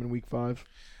go see them in Week 5.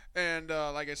 And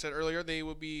like I said earlier, they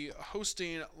will be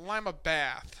hosting Lima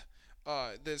Bath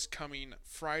this coming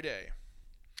Friday.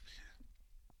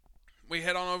 We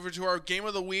head on over to our game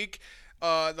of the week.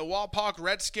 The Wapak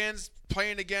Redskins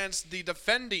playing against the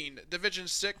defending Division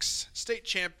 6 state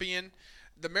champion,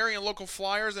 the Marion Local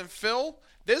Flyers. And Phil,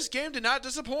 this game did not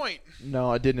disappoint.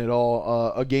 No, it didn't at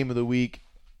all. A game of the week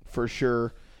for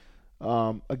sure.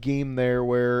 A game there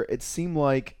where it seemed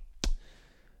like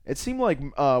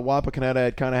Wapakoneta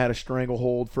had kind of had a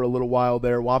stranglehold for a little while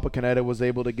there. Wapakoneta was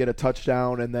able to get a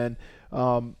touchdown, and then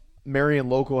Marion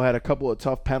Local had a couple of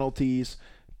tough penalties,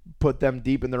 put them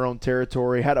deep in their own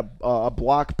territory, had a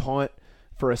block punt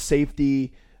for a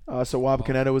safety, so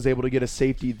Wapakoneta was able to get a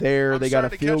safety there. They got a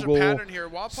field goal. Here,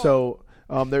 so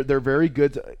they're very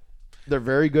good. They're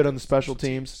very good on the special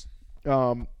teams,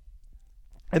 and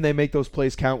they make those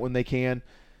plays count when they can.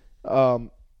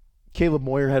 Caleb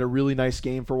Moyer had a really nice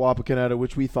game for Wapakoneta,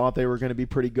 which we thought they were going to be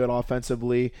pretty good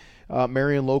offensively.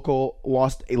 Marion Local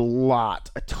lost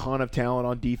a ton of talent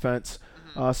on defense.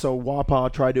 So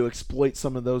Wapa tried to exploit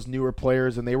some of those newer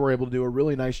players, and they were able to do a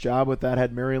really nice job with that,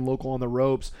 had Marion Local on the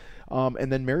ropes.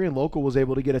 And then Marion Local was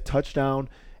able to get a touchdown,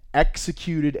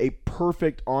 executed a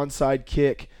perfect onside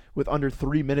kick with under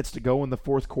 3 minutes to go in the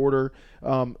fourth quarter,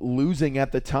 losing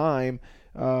at the time.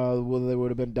 They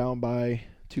would have been down by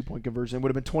 2-point conversion. It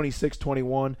would have been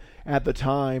 26-21 at the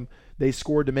time. They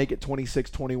scored to make it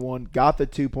 26-21, got the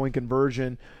 2-point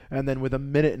conversion, and then with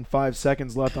 1 minute and 5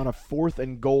 seconds left on a 4th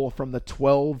and goal from the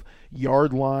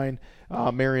 12-yard line,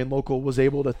 Marion Local was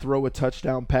able to throw a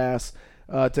touchdown pass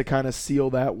to kind of seal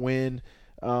that win,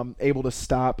 able to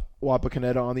stop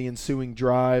Wapakoneta on the ensuing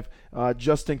drive.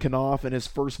 Justin Knopf in his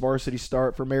first varsity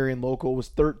start for Marion Local was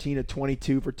 13 of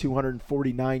 22 for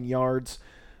 249 yards,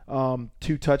 2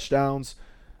 touchdowns.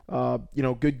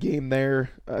 Good game there,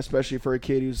 especially for a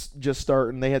kid who's just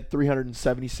starting. They had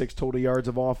 376 total yards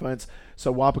of offense.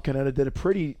 So Wapakoneta did a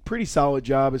pretty solid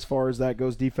job as far as that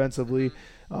goes defensively.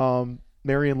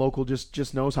 Marion Local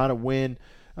just knows how to win.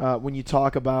 When you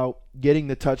talk about getting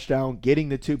the touchdown, getting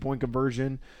the 2-point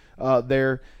conversion,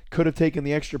 there could have taken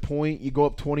the extra point. You go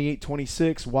up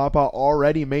 28-26. Wapa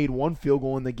already made 1 field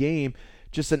goal in the game.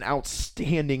 Just an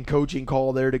outstanding coaching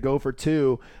call there to go for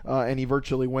 2, and he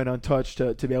virtually went untouched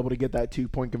to be able to get that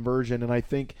 2-point conversion. And I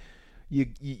think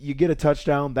you get a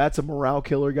touchdown, that's a morale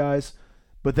killer, guys.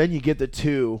 But then you get the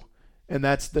 2, and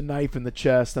that's the knife in the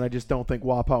chest. And I just don't think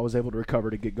Wapa was able to recover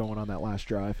to get going on that last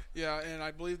drive. Yeah, and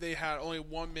I believe they had only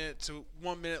 1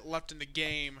 minute left in the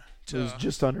game. It was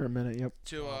just under a minute. Yep.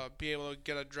 To be able to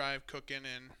get a drive cooking,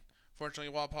 and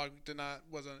fortunately, Wapa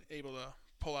wasn't able to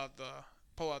pull out the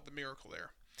miracle there.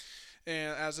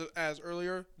 And as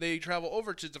earlier, they travel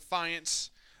over to Defiance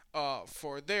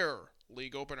for their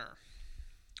league opener.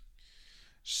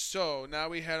 So now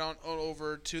we head on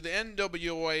over to the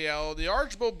NWAL. The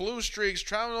Archbold Blue Streaks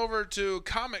traveling over to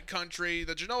Comet Country,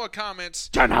 the Genoa Comets.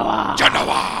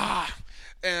 Genoa!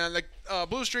 And the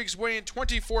Blue Streaks winning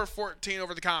 24-14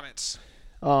 over the Comets.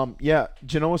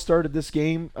 Genoa started this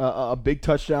game, a big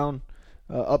touchdown,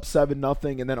 up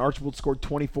 7-0, and then Archbold scored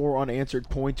 24 unanswered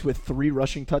points with 3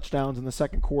 rushing touchdowns in the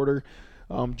second quarter.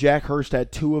 Jack Hurst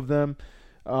had 2 of them.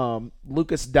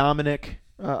 Lucas Dominic,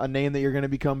 a name that you're going to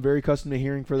become very accustomed to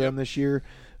hearing for them this year,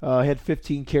 had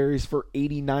 15 carries for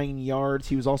 89 yards.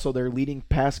 He was also their leading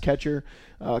pass catcher.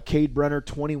 Cade Brenner,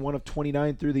 21 of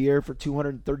 29 through the air for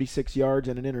 236 yards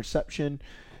and an interception.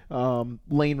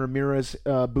 Lane Ramirez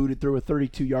booted through a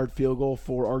 32-yard field goal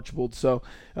for Archbold. So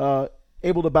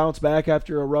able to bounce back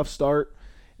after a rough start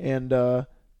and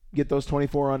get those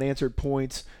 24 unanswered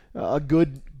points. A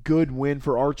good win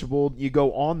for Archbold. You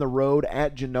go on the road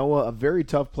at Genoa, a very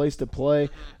tough place to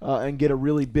play, and get a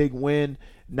really big win.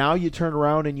 Now you turn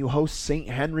around and you host St.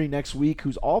 Henry next week,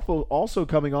 who's also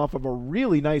coming off of a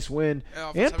really nice win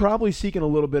and probably seeking a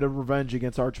little bit of revenge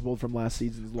against Archbold from last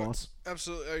season's loss.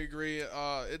 Absolutely, I agree.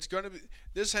 It's going to be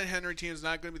this St. Henry team is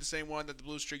not going to be the same one that the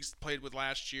Blue Streaks played with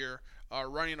last year,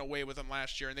 running away with them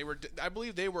last year. And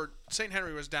St.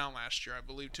 Henry was down last year, I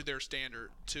believe, to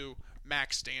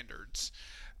max standards.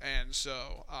 And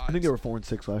so I think they were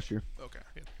 4-6 last year. Okay.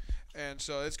 Yeah. And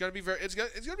so it's gonna be a very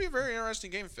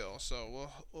interesting game, Phil. So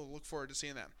we'll look forward to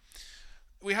seeing that.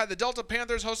 We had the Delta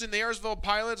Panthers hosting the Ayersville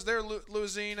Pilots. They're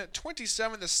losing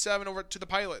 27-7 over to the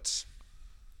Pilots.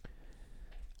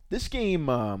 This game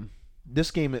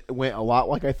went a lot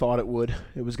like I thought it would.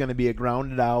 It was going to be a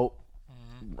grounded out,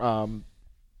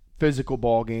 physical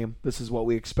ball game. This is what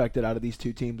we expected out of these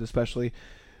two teams, especially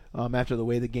after the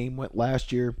way the game went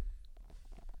last year.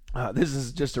 This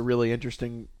is just a really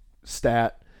interesting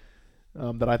stat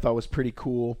that I thought was pretty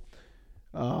cool.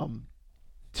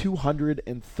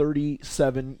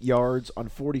 237 yards on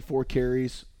 44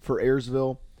 carries for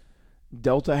Ayersville.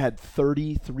 Delta had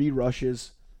 33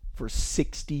 rushes for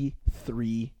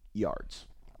 63 yards.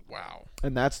 Wow.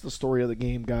 And that's the story of the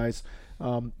game, guys.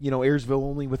 Ayersville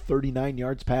only with 39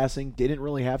 yards passing, didn't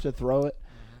really have to throw it,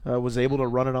 was able to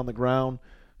run it on the ground.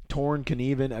 Torrin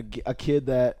Knieven, a kid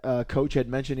that Coach had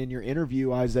mentioned in your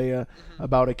interview, Isaiah,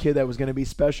 about a kid that was going to be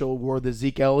special, wore the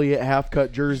Zeke Elliott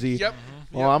half-cut jersey. Yep.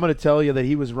 Well, I'm going to tell you that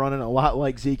he was running a lot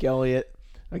like Zeke Elliott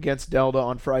against Delta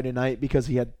on Friday night because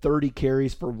he had 30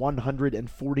 carries for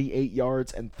 148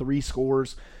 yards and 3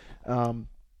 scores.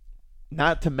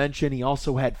 Not to mention he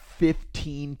also had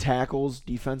 15 tackles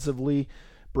defensively.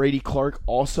 Brady Clark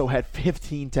also had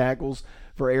 15 tackles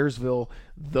for Ayersville.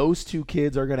 Those two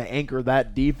kids are going to anchor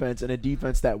that defense, and a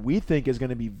defense that we think is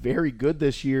going to be very good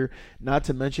this year, not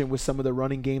to mention with some of the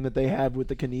running game that they have with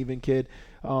the Knieven kid.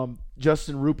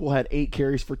 Justin Rupel had 8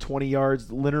 carries for 20 yards.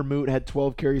 Leonard Moot had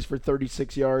 12 carries for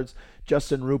 36 yards.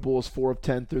 Justin Rupel was 4 of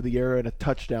 10 through the air and a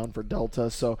touchdown for Delta.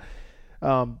 So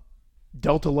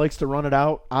Delta likes to run it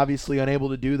out, obviously unable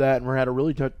to do that, and we're had a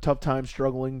really tough time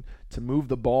struggling to move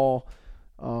the ball.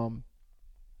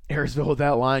 Ayersville with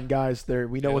that line, guys,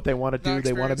 we know what they want to do.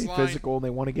 They want to be physical and they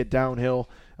want to get downhill,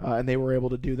 and they were able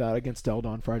to do that against Delta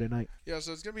on Friday night. Yeah,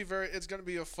 so it's gonna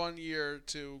be a fun year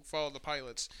to follow the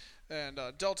Pilots, and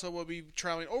Delta will be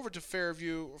traveling over to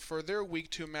Fairview for their Week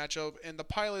 2 matchup, and the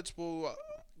Pilots will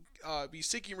be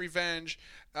seeking revenge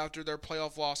after their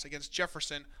playoff loss against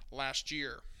Jefferson last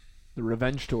year. The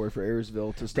revenge tour for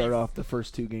Ayersville to start off the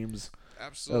first 2 games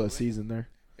of the season there.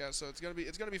 Yeah, so it's gonna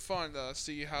be fun to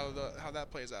see how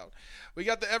that plays out.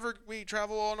 We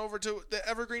travel on over to the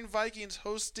Evergreen Vikings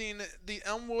hosting the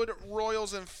Elmwood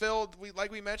Royals and Phil.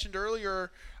 Like we mentioned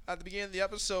earlier at the beginning of the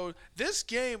episode, this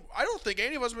game I don't think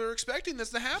any of us were expecting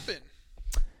this to happen.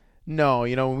 No,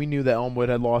 we knew that Elmwood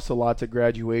had lost a lot to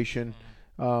graduation.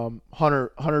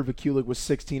 Hunter Vakulik was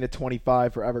 16 of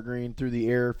 25 for Evergreen through the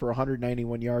air for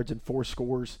 191 yards and 4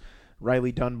 scores.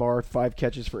 Riley Dunbar, 5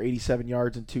 catches for 87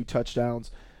 yards and 2 touchdowns.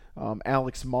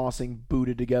 Alex Mossing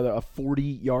booted together a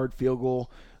 40-yard field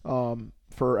goal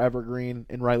for Evergreen,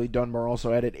 and Riley Dunbar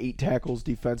also added 8 tackles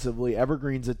defensively.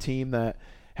 Evergreen's a team that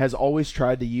has always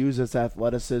tried to use its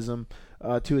athleticism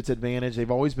to its advantage.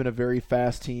 They've always been a very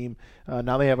fast team.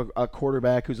 Now they have a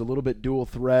quarterback who's a little bit dual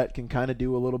threat, can kind of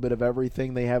do a little bit of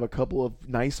everything. They have a couple of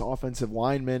nice offensive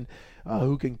linemen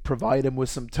who can provide him with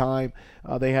some time.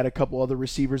 They had a couple other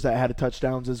receivers that had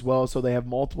touchdowns as well, so they have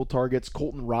multiple targets.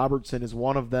 Colton Robertson is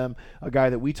one of them, a guy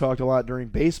that we talked a lot during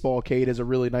baseball. Cade is a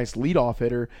really nice leadoff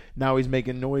hitter. Now he's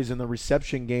making noise in the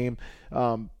reception game.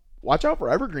 Watch out for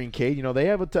Evergreen, Cade. They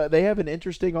have an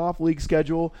interesting off-league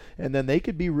schedule, and then they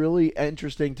could be really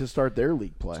interesting to start their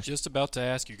league play. Just about to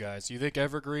ask you guys, do you think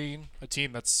Evergreen, a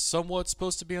team that's somewhat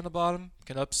supposed to be on the bottom,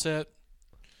 can upset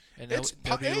an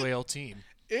WAL team?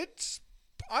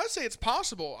 I'd say it's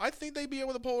possible. I think they'd be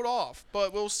able to pull it off,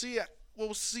 but we'll see.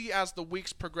 We'll see as the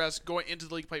weeks progress going into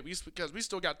the league play, because we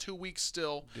still got 2 weeks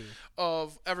still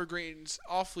of Evergreen's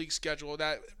off-league schedule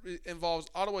that involves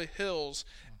Ottawa Hills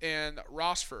and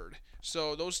Rossford.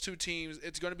 So those two teams,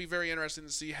 it's going to be very interesting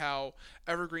to see how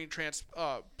Evergreen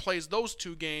plays those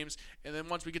 2 games, and then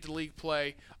once we get to league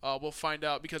play, we'll find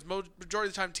out, because majority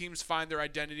of the time teams find their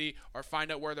identity or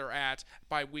find out where they're at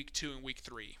by week 2 and week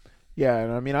 3. Yeah,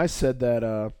 and I mean, I said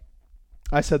that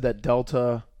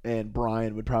Delta and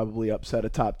Bryan would probably upset a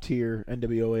top-tier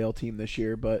NWOAL team this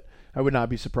year, but I would not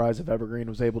be surprised if Evergreen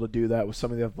was able to do that with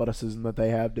some of the athleticism that they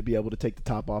have to be able to take the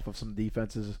top off of some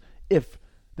defenses if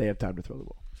they have time to throw the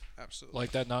ball. Absolutely.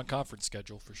 Like that non-conference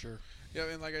schedule, for sure.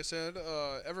 Yeah, and like I said,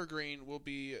 Evergreen will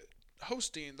be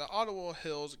hosting the Ottawa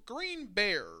Hills Green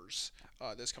Bears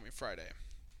this coming Friday.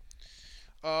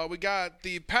 We got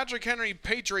the Patrick Henry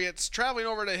Patriots traveling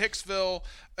over to Hicksville,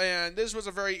 and this was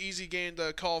a very easy game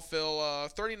to call, Phil.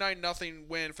 39-0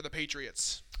 win for the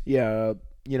Patriots. Yeah,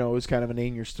 it was kind of an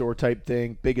in-your-store type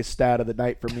thing. Biggest stat of the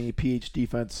night for me, PH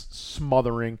defense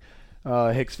smothering.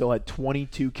 Hicksville had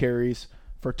 22 carries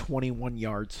for 21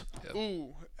 yards. Yep.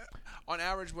 Ooh. On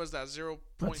average, was that 0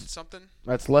 point something?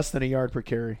 That's less than a yard per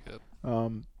carry.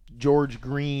 Yep. George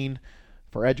Green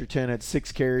for Edgerton had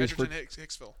 6 carries.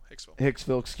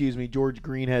 Hicksville, excuse me. George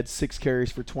Green had 6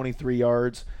 carries for 23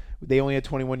 yards. They only had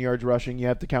 21 yards rushing. You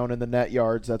have to count in the net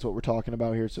yards. That's what we're talking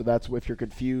about here. So that's, if you're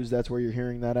confused, that's where you're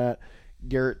hearing that at.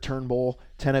 Garrett Turnbull,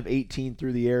 10 of 18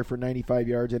 through the air for 95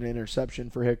 yards and an interception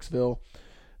for Hicksville.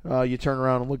 You turn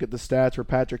around and look at the stats for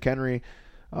Patrick Henry.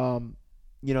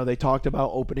 They talked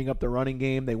about opening up the running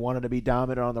game. They wanted to be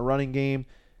dominant on the running game.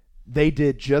 They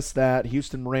did just that.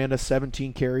 Houston Miranda,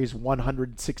 17 carries,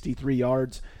 163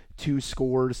 yards, 2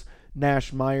 scores.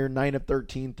 Nash Meyer, 9 of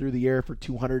 13 through the air for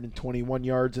 221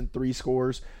 yards and 3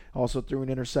 scores. Also threw an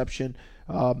interception.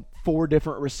 4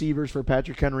 different receivers for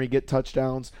Patrick Henry get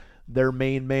touchdowns. Their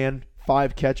main man,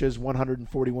 5 catches,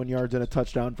 141 yards and a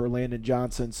touchdown for Landon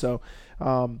Johnson. So,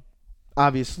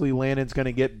 obviously, Landon's going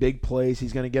to get big plays.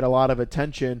 He's going to get a lot of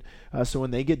attention. So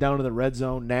when they get down to the red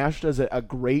zone, Nash does a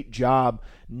great job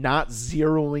not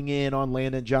zeroing in on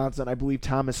Landon Johnson. I believe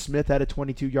Thomas Smith had a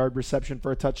 22-yard reception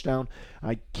for a touchdown.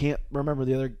 I can't remember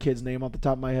the other kid's name off the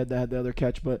top of my head that had the other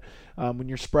catch. But when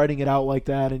you're spreading it out like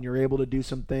that and you're able to do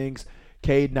some things,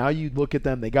 Cade, now you look at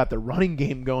them. They got the running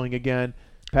game going again.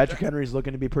 Patrick Henry's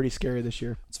looking to be pretty scary this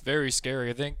year. It's very scary.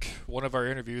 I think one of our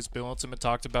interviews, Bill Ultimate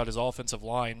talked about his offensive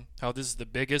line, how this is the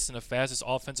biggest and the fastest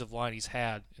offensive line he's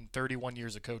had in 31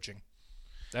 years of coaching.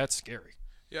 That's scary.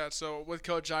 Yeah, so with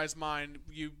Coach I's mind,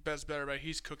 you best better bet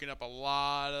he's cooking up a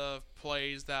lot of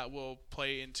plays that will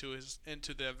play into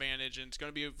the advantage, and it's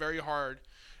going to be very hard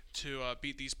to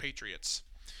beat these Patriots.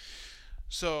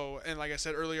 So, and like I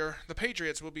said earlier, the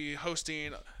Patriots will be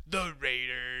hosting the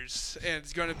Raiders, and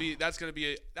that's going to be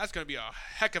a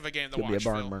heck of a game to watch. It's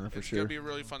going to be a barn burner for sure. It's going to be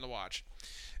really fun to watch.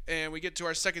 And we get to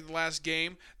our second to last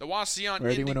game, the Wauseon.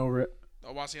 Already went over it.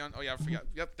 Oh, Wauseon. Oh yeah, I forgot.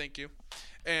 Yep, thank you.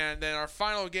 And then our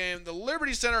final game, the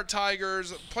Liberty Center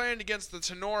Tigers playing against the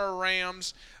Tenora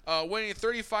Rams, winning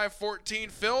 35-14.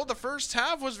 Phil, the first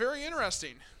half was very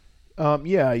interesting.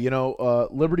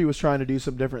 Liberty was trying to do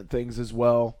some different things as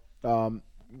well. And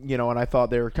I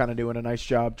thought they were kind of doing a nice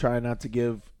job trying not to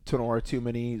give Tenora too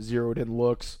many zeroed-in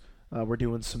looks. We're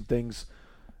doing some things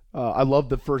I love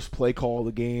the first play call of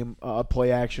the game,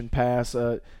 play action pass.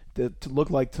 To look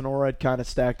like Tenora had kind of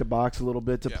stacked the box a little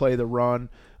bit to play the run,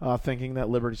 thinking that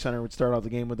Liberty Center would start out the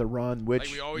game with a run,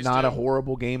 which not a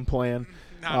horrible game plan.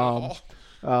 Not at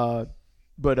all.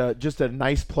 But just a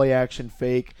nice play action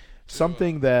fake,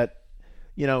 something that,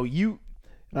 and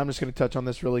I'm just going to touch on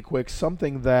this really quick,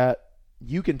 something that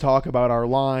you can talk about our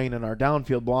line and our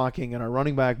downfield blocking and our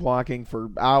running back blocking for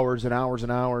hours and hours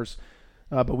and hours,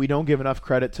 but we don't give enough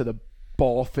credit to the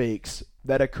ball fakes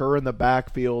that occur in the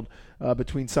backfield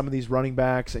between some of these running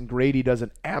backs, and Grady does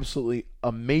an absolutely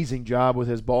amazing job with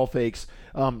his ball fakes,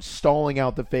 stalling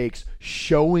out the fakes,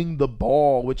 showing the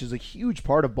ball, which is a huge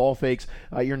part of ball fakes.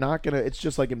 You're not going to – it's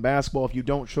just like in basketball. If you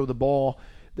don't show the ball,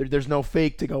 there's no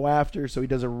fake to go after, so he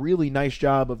does a really nice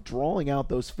job of drawing out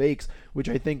those fakes, which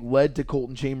I think led to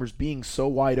Colton Chambers being so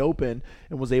wide open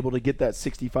and was able to get that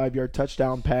 65-yard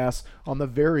touchdown pass on the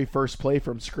very first play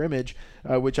from scrimmage,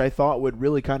 which I thought would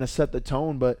really kind of set the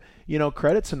tone. But,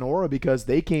 credit Sonora because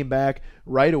they came back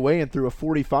right away and threw a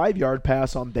 45-yard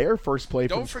pass on their first play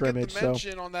from scrimmage. Don't forget to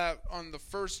mention on the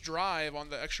first drive, on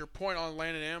the extra point on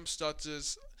Landon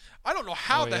Amstutz I don't know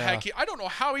how heck I don't know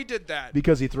how he did that.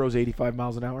 Because he throws 85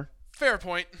 miles an hour? Fair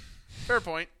point.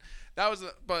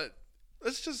 But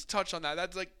let's just touch on that.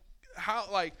 That's like how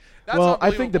that's well,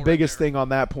 I think the biggest thing on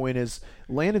that point is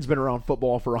Landon's been around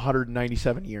football for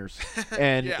 197 years,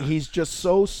 and he's just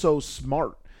so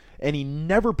smart. And he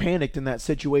never panicked in that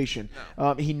situation.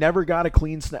 No. He never got a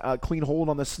clean hold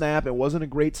on the snap. It wasn't a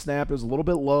great snap. It was a little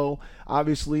bit low.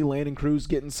 Obviously, Landon Cruz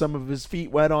getting some of his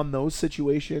feet wet on those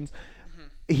situations.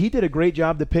 He did a great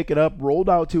job to pick it up, rolled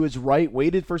out to his right,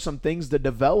 waited for some things to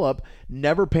develop,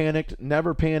 never panicked.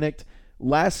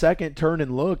 Last second, turn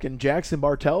and look, and Jackson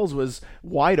Bartels was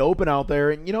wide open out there.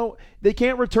 And, they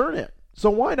can't return it. So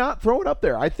why not throw it up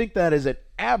there? I think that is an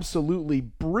absolutely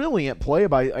brilliant play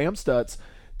by Amstutz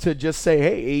to just say,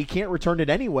 hey, he can't return it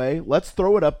anyway. Let's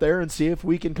throw it up there and see if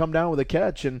we can come down with a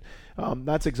catch. And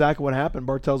that's exactly what happened.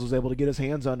 Bartels was able to get his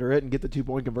hands under it and get the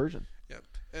 2-point conversion. Yep.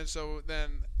 And so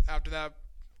then after that,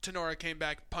 Tenora came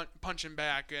back, punching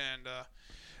back, and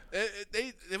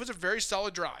it was a very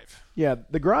solid drive. Yeah,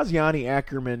 the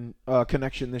Graziani-Ackerman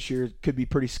connection this year could be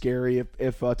pretty scary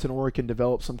if Tenora can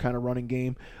develop some kind of running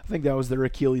game. I think that was their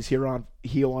Achilles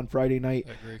heel on Friday night.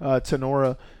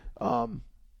 Tenora,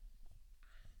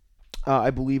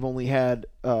 I believe, only had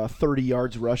 30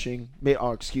 yards rushing.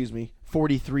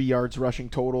 43 yards rushing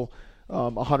total.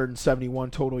 171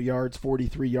 total yards,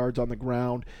 43 yards on the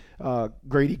ground.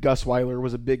 Grady Gusweiler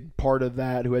was a big part of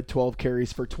that, who had 12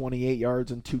 carries for 28 yards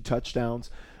and 2 touchdowns.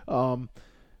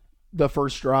 The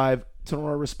first drive,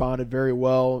 Tenora responded very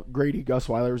well. Grady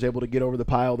Gusweiler was able to get over the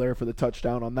pile there for the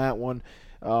touchdown on that one.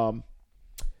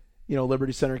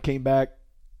 Liberty Center came back.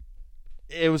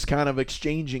 It was kind of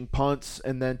exchanging punts,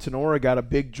 and then Tenora got a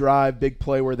big drive, big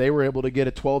play where they were able to get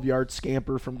a 12-yard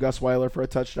scamper from Gusweiler for a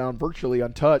touchdown, virtually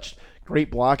untouched. Great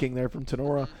blocking there from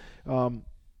Tenora. And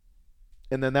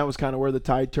then that was kind of where the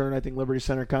tide turned. I think Liberty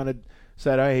Center kind of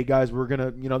said, hey, guys, we're going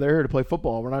to, they're here to play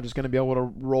football. We're not just going to be able to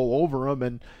roll over them.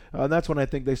 And that's when I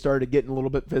think they started getting a little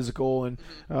bit physical, and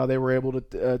they were able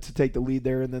to take the lead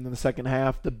there. And then in the second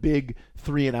half, the big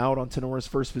 3-and-out on Tenora's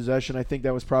first possession, I think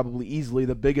that was probably easily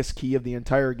the biggest key of the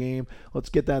entire game. Let's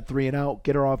get that 3-and-out,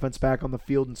 get our offense back on the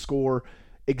field and score.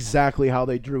 Exactly how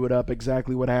they drew it up,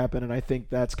 exactly what happened, and I think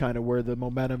that's kind of where the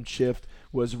momentum shift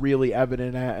was really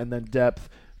evident at, and then depth.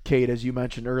 Kate, as you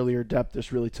mentioned earlier, depth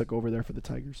just really took over there for the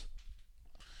Tigers.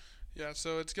 Yeah,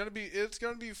 so it's gonna be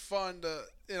fun to,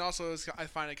 and also I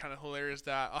find it kind of hilarious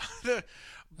that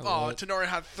Tenora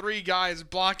had 3 guys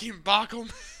blocking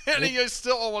Bachem, and he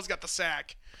still almost got the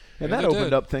sack. And that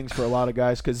opened up things for a lot of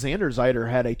guys because Xander Zeiter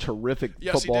had a terrific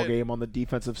football game on the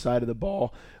defensive side of the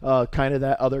ball. Kind of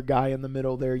that other guy in the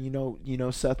middle there,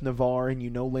 Seth Navarre and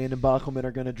Landon Bachelman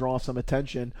are going to draw some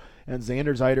attention. And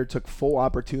Xander Zeiter took full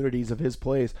opportunities of his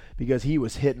plays because he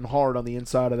was hitting hard on the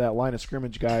inside of that line of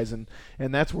scrimmage guys. And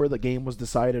that's where the game was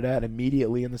decided at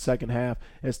immediately in the second half,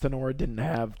 as Tenora didn't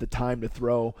have the time to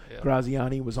throw. Yeah.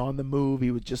 Graziani was on the move.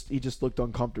 He just looked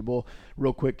uncomfortable.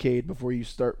 Real quick, Cade, before you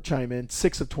start chime in,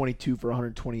 6 of 22 for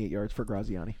 128 yards for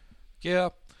Graziani. Yeah.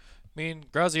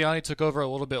 Graziani took over a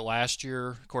little bit last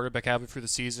year, quarterback habit for the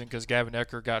season, because Gavin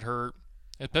Ecker got hurt.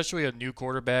 Especially a new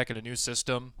quarterback and a new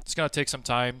system, it's going to take some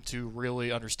time to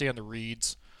really understand the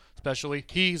reads. Especially,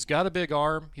 he's got a big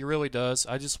arm. He really does.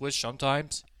 I just wish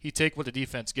sometimes he'd take what the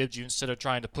defense gives you instead of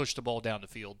trying to push the ball down the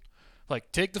field.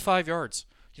 Take the 5 yards.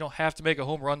 You don't have to make a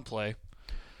home run play.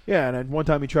 Yeah, and one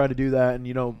time he tried to do that,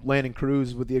 and Landon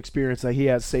Cruz, with the experience that he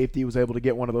has, safety, was able to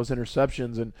get one of those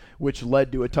interceptions, and which led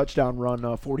to a touchdown run,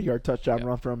 a 40-yard touchdown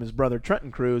run from his brother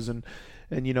Trenton Cruz, and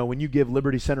when you give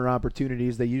Liberty Center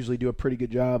opportunities, they usually do a pretty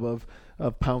good job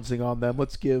of pouncing on them.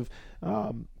 Let's give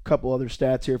a couple other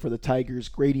stats here for the Tigers.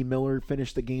 Grady Miller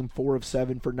finished the game 4 of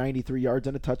 7 for 93 yards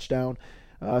and a touchdown.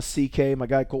 CK, my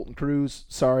guy Colton Cruz.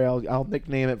 Sorry, I'll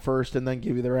nickname it first and then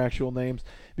give you their actual names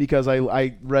because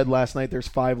I read last night there's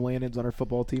 5 Landons on our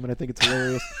football team and I think it's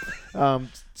hilarious.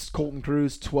 Colton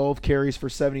Cruz, 12 carries for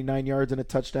 79 yards and a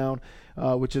touchdown,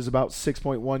 which is about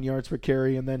 6.1 yards per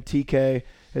carry. And then TK,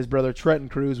 his brother Trenton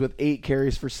Cruz, with 8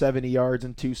 carries for 70 yards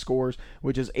and 2 scores,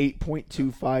 which is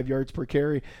 8.25 yards per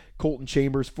carry. Colton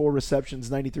Chambers, 4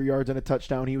 receptions, 93 yards and a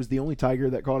touchdown. He was the only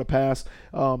Tiger that caught a pass.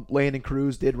 Landon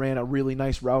Cruz ran a really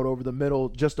nice route over the middle,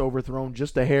 just overthrown,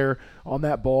 just a hair on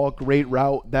that ball. Great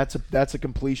route. That's a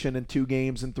completion in 2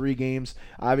 games and 3 games.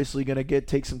 Obviously going to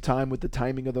take some time with the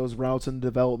timing of those routes and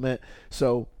development.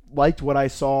 So liked what I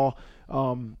saw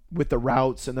with the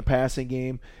routes and the passing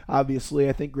game. Obviously,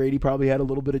 I think Grady probably had a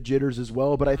little bit of jitters as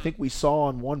well, but I think we saw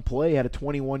on one play, had a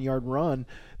 21-yard run,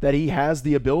 that he has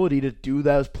the ability to do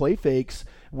those play fakes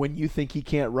when you think he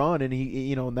can't run, and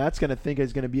and that's going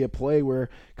to be a play where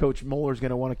Coach Muller's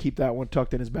going to want to keep that one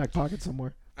tucked in his back pocket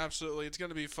somewhere. Absolutely, it's going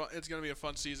to be fun. It's going to be a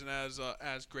fun season as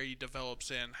Grady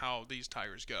develops and how these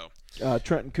Tigers go.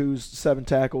 Trenton Cruz 7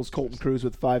 tackles, Colton Cruz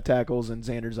with 5 tackles, and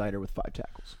Xander Zyder with 5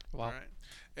 tackles. Wow. All right.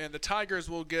 And the Tigers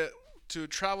will get to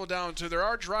travel down to their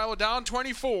arch rival down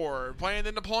 24, playing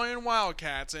the Napoleon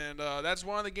Wildcats, and that's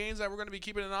one of the games that we're going to be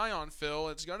keeping an eye on, Phil.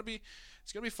 It's going to be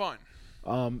fun.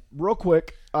 Real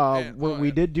quick,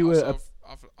 we did do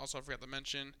also I forgot to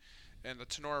mention, and the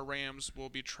Tenora Rams will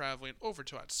be traveling over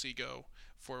to Otsego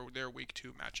for their Week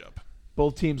 2 matchup.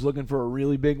 Both teams looking for a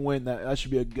really big win. That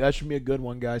should be a good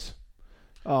one, guys.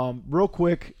 Real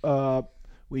quick.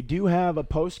 We do have a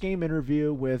post-game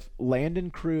interview with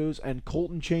Landon Cruz and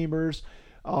Colton Chambers.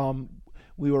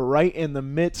 We were right in the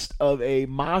midst of a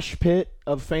mosh pit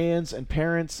of fans and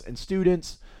parents and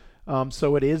students,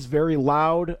 so it is very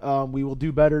loud. We will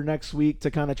do better next week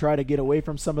to kind of try to get away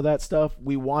from some of that stuff.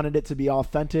 We wanted it to be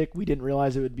authentic. We didn't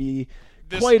realize it would be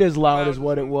quite as loud as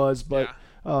what it was, but yeah.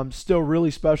 Still really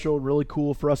special, really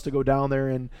cool for us to go down there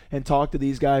and talk to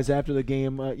these guys after the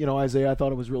game. Isaiah, I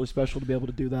thought it was really special to be able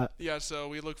to do that. Yeah, so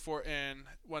we look for, and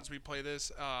once we play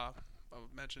this, I'll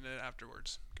mention it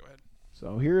afterwards. Go ahead.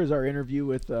 So here is our interview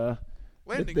with the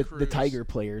Tiger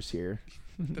players here.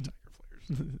 The Tiger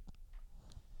players.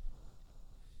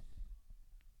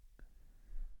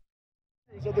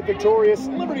 So the victorious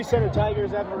Liberty Center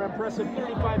Tigers after an impressive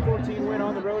 35-14 win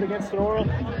on the road against Sonora.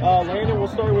 Landon, we'll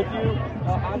start with you.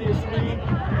 Obviously,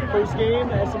 first game,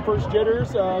 had some first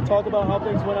jitters. Talk about how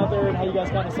things went out there and how you guys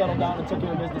kind of settled down and took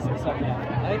care of business in the second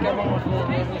half. I think everyone was a little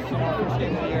nervous, first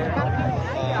game of the year.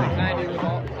 Anxiety was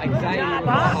all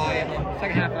high, and then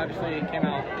second half obviously came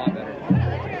out a lot better.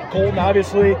 Colton,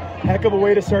 obviously, heck of a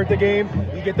way to start the game.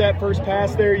 You get that first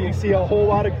pass there. You see a whole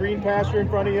lot of green pasture in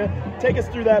front of you. Take us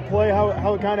through that play,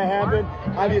 how it kind of happened.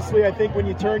 Obviously, I think when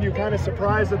you turned, you're kind of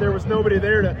surprised that there was nobody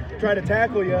there to try to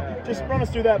tackle you. Just run us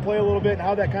through that play a little bit and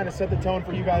how that kind of set the tone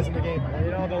for you guys in the game.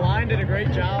 The line did a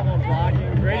great job on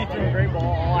blocking. Grady threw a great ball.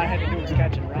 All I had to do was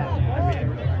catch and run. I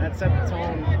mean, that set the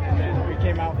tone, and then we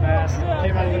came out fast,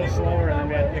 came out a little slower, and then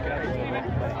we had to pick it up a little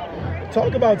bit.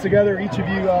 Talk about together, each of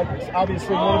you,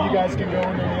 obviously one of you guys can go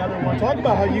and then the other one. Talk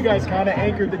about how you guys kind of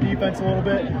anchored the defense a little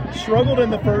bit. Struggled in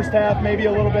the first half, maybe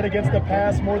a little bit against the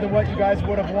pass, more than what you guys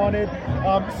would have wanted.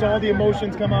 Saw the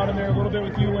emotions come out in there a little bit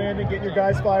with you, Landon, getting your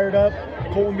guys fired up.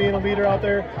 Colton being a leader out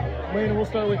there. Landon, we'll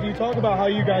start with you. Talk about how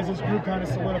you guys, this group, kind of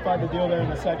solidified the deal there in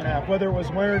the second half, whether it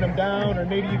was wearing them down or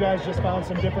maybe you guys just found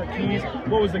some different keys.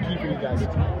 What was the key for you guys?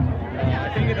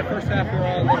 I think in the first half we were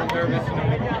all a little nervous,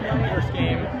 first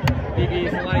game.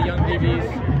 DBs, a lot of young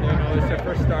DBs, it's their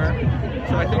first start.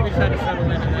 So I think we just had to settle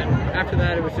in, and then after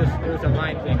that it was a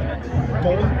mind thing.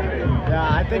 Colton? Yeah,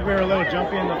 I think we were a little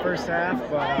jumpy in the first half,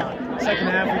 but second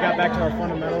half we got back to our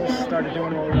fundamentals, started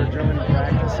doing what we were drilling in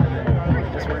practice, and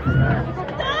then just went from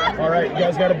there. All right, you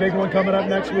guys got a big one coming up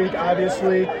next week.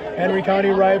 Obviously, Henry County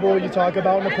rival. You talk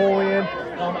about Napoleon.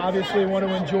 Obviously, want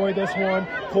to enjoy this one.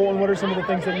 Colton, what are some of the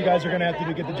things that you guys are going to have to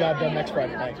do to get the job done next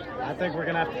Friday night? I think we're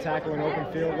going to have to tackle an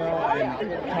open field well and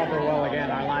cover well again.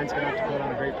 Our line's going to have to put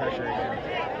on great pressure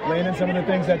again. Landon, some of the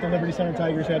things that the Liberty Center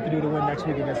Tigers have to do to win next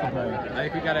week against Napoleon. I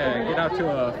think we got to get out to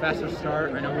a faster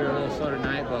start. I know we were a little slow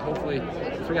tonight, but hopefully,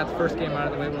 since we got the first game out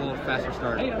of the way, we'll have a little faster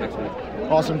start next week.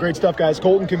 Awesome, great stuff, guys.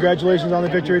 Colton, congratulations on the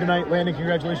victory tonight. Landon,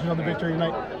 congratulations on the victory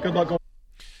tonight. Good luck.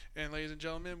 And ladies and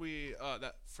gentlemen, we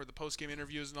that for the post game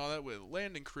interviews and all that with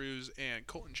Landon Cruz and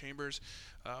Colton Chambers.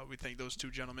 We thank those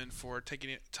two gentlemen for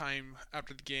taking time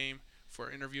after the game for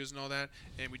interviews and all that.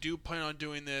 And we do plan on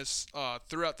doing this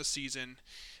throughout the season.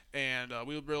 And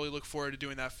we really look forward to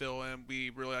doing that, Phil. And we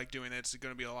really like doing it. It's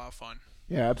going to be a lot of fun.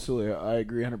 Yeah, absolutely. I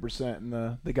agree 100%.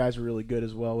 And the guys were really good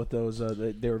as well with those.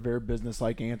 They were very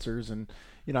business-like answers. And,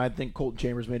 I think Colton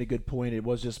Chambers made a good point. It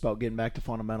was just about getting back to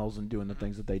fundamentals and doing the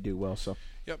things that they do well. So.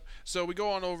 Yep. So we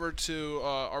go on over to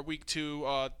our week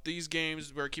 2. These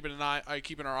games we're keeping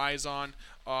our eyes on.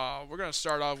 We're going to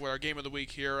start off with our game of the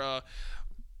week here.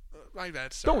 My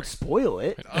bad. Sorry. Don't spoil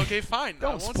it. Okay, fine.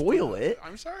 Don't spoil it.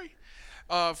 I'm sorry.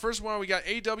 First one, we got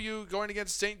AW going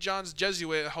against St. John's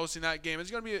Jesuit hosting that game.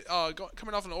 It's going to be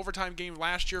coming off an overtime game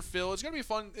last year, Phil. It's going to be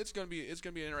fun. It's going to be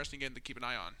an interesting game to keep an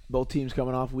eye on. Both teams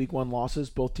coming off week 1 losses.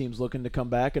 Both teams looking to come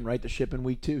back and right the ship in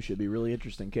week 2. Should be really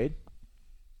interesting, Cade.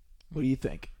 What do you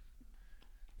think?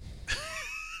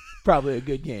 Probably a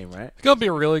good game, right? It's going to be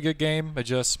a really good game.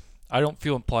 I don't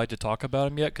feel implied to talk about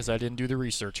him yet because I didn't do the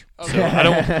research. Okay. So I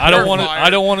don't want to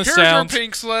sound. Here's your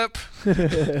pink slip.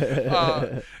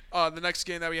 The next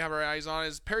game that we have our eyes on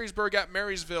is Perrysburg at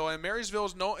Marysville, and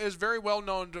Marysville is very well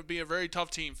known to be a very tough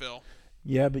team, Phil.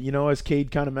 Yeah, but as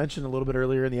Cade kind of mentioned a little bit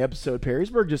earlier in the episode,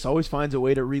 Perrysburg just always finds a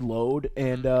way to reload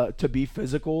and to be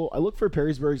physical. I look for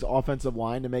Perrysburg's offensive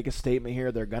line to make a statement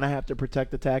here. They're going to have to protect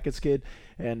the Tackett's kid,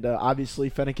 and obviously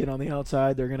Fennekin on the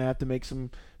outside. They're going to have to make some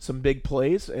big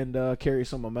plays and carry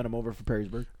some momentum over for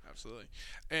Perrysburg. Absolutely.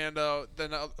 And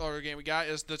the other game we got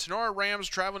is the Tenora Rams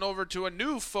traveling over to a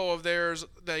new foe of theirs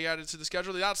they added to the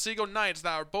schedule, the Otsego Knights,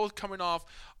 that are both coming off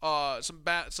some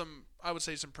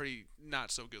pretty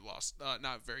not so good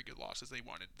not very good losses they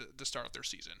wanted to start off their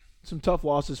season. Some tough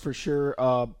losses for sure.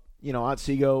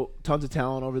 Otsego, tons of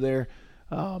talent over there.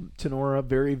 Tenora,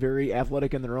 very, very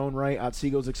athletic in their own right.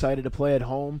 Otsego's excited to play at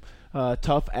home.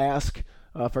 Tough ask.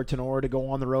 For Tenora to go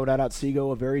on the road at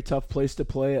Otsego, a very tough place to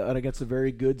play against a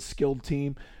very good, skilled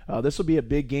team. This will be a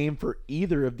big game for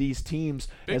either of these teams.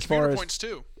 Big as far as points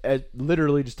too.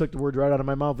 Literally just took the word right out of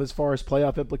my mouth. As far as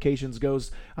playoff implications goes,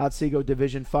 Otsego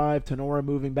Division 5, Tenora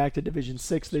moving back to Division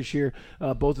 6 this year.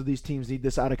 Both of these teams need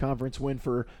this out-of-conference win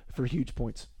for huge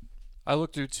points. I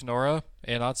looked through Tenora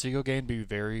and Otsego game be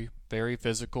very, very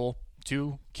physical.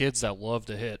 Two kids that love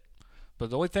to hit. But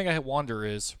the only thing I wonder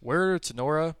is, where are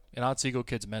Tenora and Otsego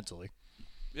kids mentally?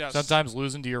 Yes. Sometimes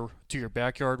losing to your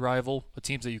backyard rival, a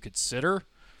team that you consider,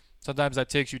 sometimes that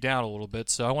takes you down a little bit.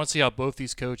 So I want to see how both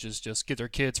these coaches just get their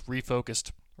kids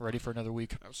refocused, ready for another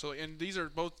week. Absolutely. And these are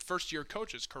both first-year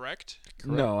coaches, correct?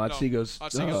 No, Otsego's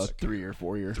 3 or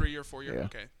 4 year. 3 or 4 year, yeah.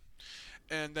 Okay.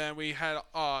 And then we had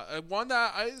one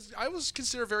that I was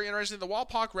considered very interesting. The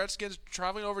Walpock Redskins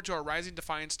traveling over to a Rising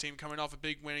Defiance team coming off a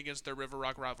big win against their River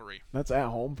Rock rivalry. That's at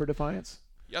home for Defiance?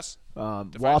 Yes.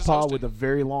 Wapaw with a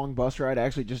very long bus ride. I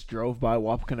actually just drove by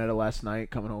Wapakoneta last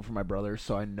night coming home from my brother,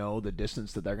 so I know the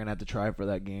distance that they're going to have to try for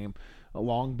that game. A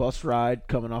long bus ride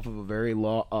coming off of a very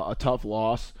a tough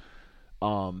loss.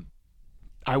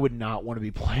 I would not want to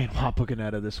be playing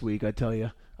Wapakoneta this week, I tell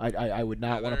you. I would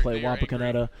not want to play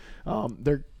Wapakoneta.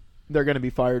 They're going to be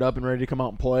fired up and ready to come out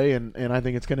and play, and I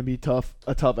think it's going to be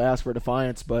a tough ask for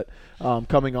Defiance. But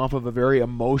coming off of a very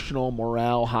emotional,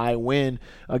 morale high win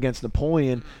against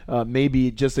Napoleon, maybe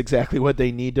just exactly what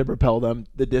they need to propel them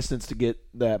the distance to get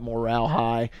that morale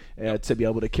high to be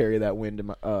able to carry that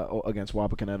win against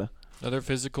Wapakoneta. Another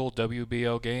physical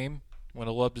WBL game. Would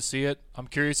have loved to see it. I'm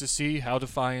curious to see how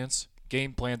Defiance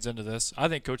game plans into this. I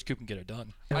think Coach Coop can get it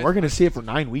done. And we're going to see it for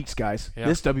 9 weeks, guys. Yeah.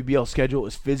 This WBL schedule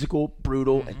is physical,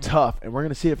 brutal, and tough, and we're going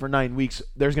to see it for 9 weeks.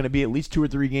 There's going to be at least 2 or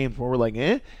 3 games where we're like,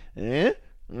 It's going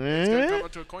to come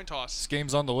up to a coin toss. This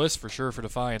game's on the list for sure for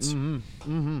Defiance.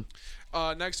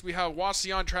 Next, we have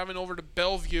Wauseon traveling over to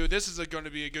Bellevue. This is going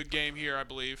to be a good game here, I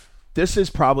believe. This is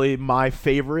probably my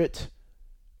favorite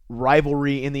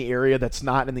rivalry in the area that's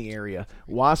not in the area.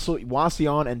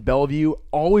 Wauseon and Bellevue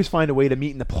always find a way to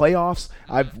meet in the playoffs.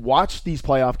 I've watched these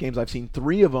playoff games. I've seen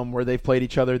 3 of them where they've played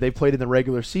each other. They've played in the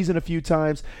regular season a few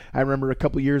times. I remember a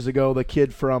couple years ago, the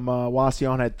kid from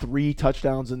Wauseon had 3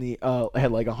 touchdowns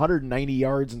had like 190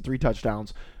 yards and 3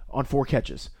 touchdowns on 4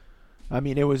 catches. I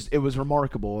mean, it was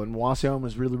remarkable, and Wauseon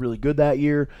was really, really good that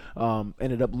year.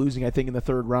 Ended up losing, I think, in the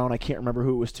 3rd round. I can't remember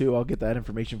who it was to. I'll get that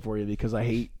information for you because I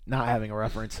hate not having a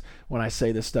reference when I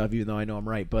say this stuff, even though I know I'm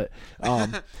right. But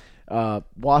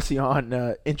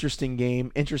Wauseon, interesting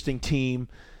game, interesting team.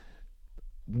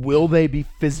 Will they be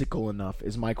physical enough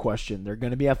is my question. They're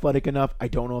going to be athletic enough. I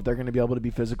don't know if they're going to be able to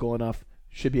be physical enough.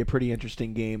 Should be a pretty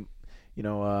interesting game.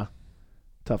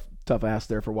 Tough ask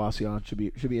there for Wauseon. Should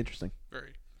be interesting. Very.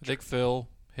 I think Phil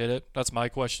hit it. That's my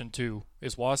question too.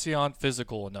 Is Wauseon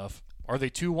physical enough? Are they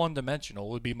too one-dimensional?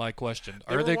 Would be my question.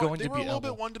 Are they going to be? They were a little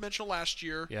bit one-dimensional last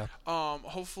year. Yeah.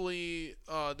 Hopefully,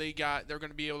 they're going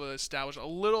to be able to establish a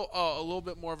little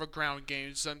bit more of a ground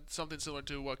game, something similar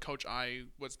to what Coach I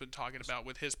was been talking about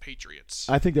with his Patriots.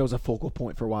 I think that was a focal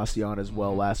point for Wauseon as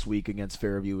well last week against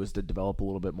Fairview, was to develop a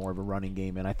little bit more of a running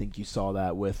game, and I think you saw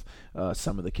that with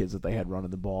some of the kids that they had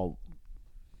running the ball.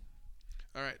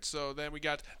 All right, so then we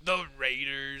got the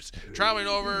Raiders traveling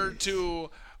over to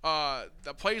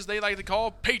the place they like to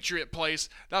call Patriot Place,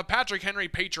 the Patrick Henry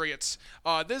Patriots.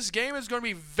 This game is going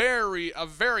to be a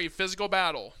very physical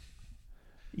battle.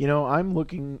 You know, I'm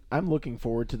looking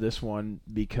forward to this one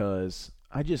because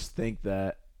I just think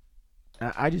that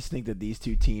these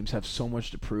two teams have so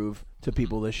much to prove to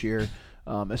people this year,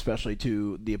 especially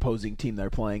to the opposing team they're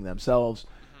playing themselves.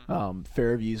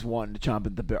 Fairview's wanting to chomp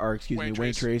at the bit, or excuse me,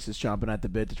 Wayne Trace is chomping at the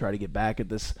bit to try to get back at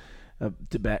this,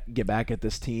 get back at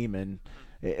this team, and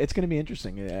it's going to be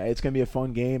interesting. It's going to be a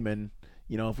fun game, and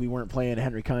you know, if we weren't playing a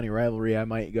Henry County rivalry, I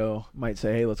might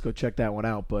say, hey, let's go check that one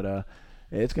out. But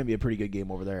it's going to be a pretty good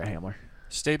game over there at Hamler.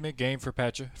 Statement game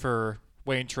for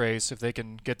Wayne Trace if they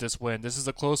can get this win. This is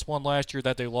a close one last year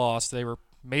that they lost. They were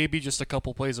maybe just a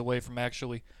couple plays away from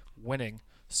actually winning.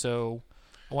 So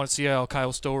I want to see how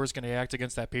Kyle Stower is going to act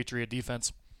against that Patriot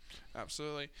defense.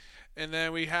 Absolutely. And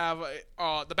then we have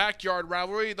the backyard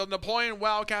rivalry, the Napoleon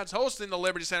Wildcats hosting the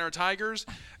Liberty Center Tigers.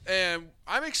 And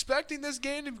I'm expecting this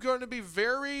game to going to be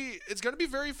very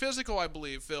physical, I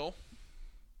believe, Phil.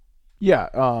 Yeah,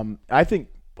 I think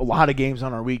a lot of games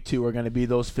on our week 2 are going to be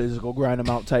those physical grind them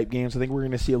out type games. I think we're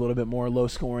going to see a little bit more low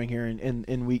scoring here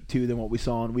in week 2 than what we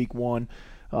saw in week 1.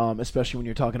 Especially when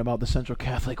you're talking about the Central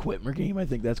Catholic Whitmer game. I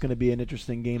think that's going to be an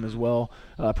interesting game as well,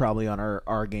 probably on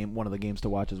our game, one of the games to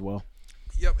watch as well.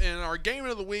 Yep, and our game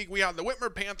of the week, we have the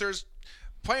Whitmer Panthers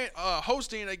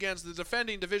hosting against the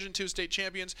defending Division II state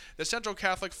champions, the Central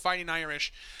Catholic Fighting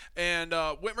Irish. And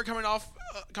Whitmer coming off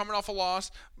a loss,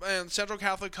 and Central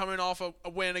Catholic coming off a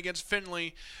win against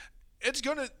Findlay. This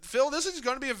is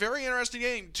going to be a very interesting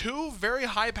game. Two very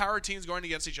high-powered teams going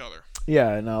against each other. Yeah,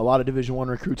 and a lot of Division I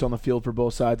recruits on the field for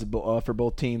both sides, for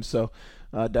both teams. So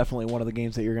definitely one of the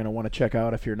games that you're going to want to check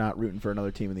out if you're not rooting for another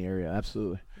team in the area.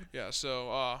 Absolutely. Yeah,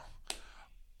 so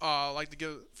I'd like to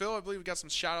give Phil, I believe we got some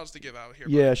shout-outs to give out here.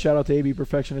 Yeah, shout out to AB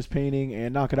Perfectionist Painting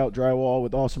and Knock It Out Drywall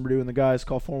with Austin Purdue and the guys.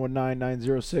 Call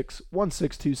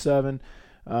 419-906-1627.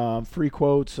 Free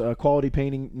quotes, quality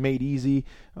painting made easy,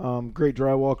 great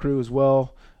drywall crew as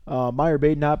well. Meyer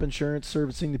Badenhop Insurance,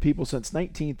 servicing the people since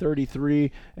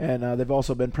 1933, and they've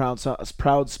also been proud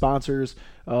sponsors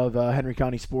of Henry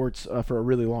County sports for a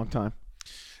really long time.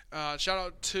 Shout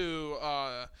out to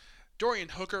Dorian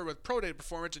Hooker with Pro Day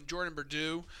Performance and Jordan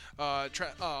Purdue,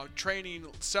 training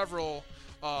several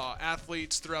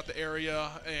athletes throughout the area,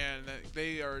 and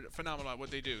they are phenomenal at what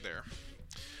they do there.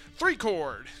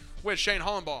 3-Chord with Shane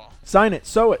Hollenbaugh. Sign it,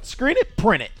 sew it, screen it,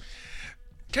 print it.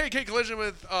 KK Collision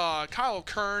with Kyle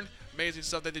Kern. Amazing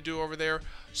stuff that they do over there.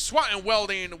 SWAT and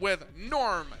Welding with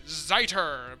Norm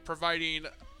Zeiter, providing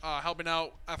helping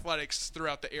out athletics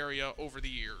throughout the area over the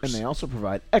years. And they also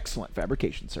provide excellent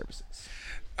fabrication services.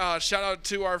 Shout out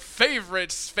to our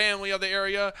favorite family of the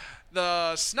area,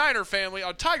 the Snyder family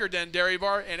of Tiger Den Dairy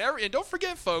Bar. And don't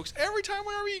forget, folks, every time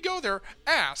whenever you go there,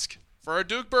 ask for a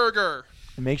Duke Burger.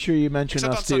 And make sure you mention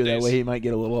Except us, too. Sundays. That way he might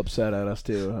get a little upset at us,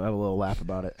 too. Have a little laugh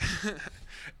about it.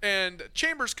 And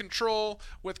Chambers Control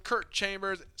with Kurt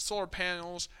Chambers, solar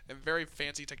panels, and very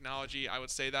fancy technology. I would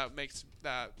say that makes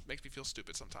me feel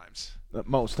stupid sometimes.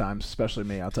 Most times, especially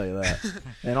me, I'll tell you that.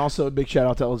 And also a big shout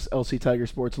out to LC Tiger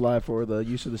Sports Live for the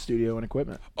use of the studio and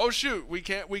equipment. Oh shoot, we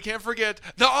can't forget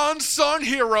the unsung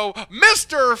hero,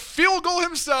 Mr. Field Goal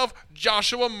himself,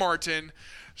 Joshua Martin.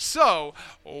 So,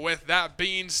 with that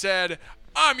being said,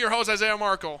 I'm your host, Isaiah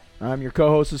Markle. I'm your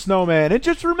co-host, the Snowman. And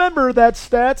just remember that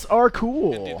stats are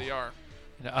cool. Indeed they are.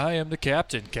 And I am the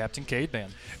captain, Captain Cademan.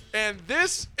 And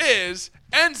this is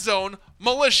End Zone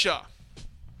Militia.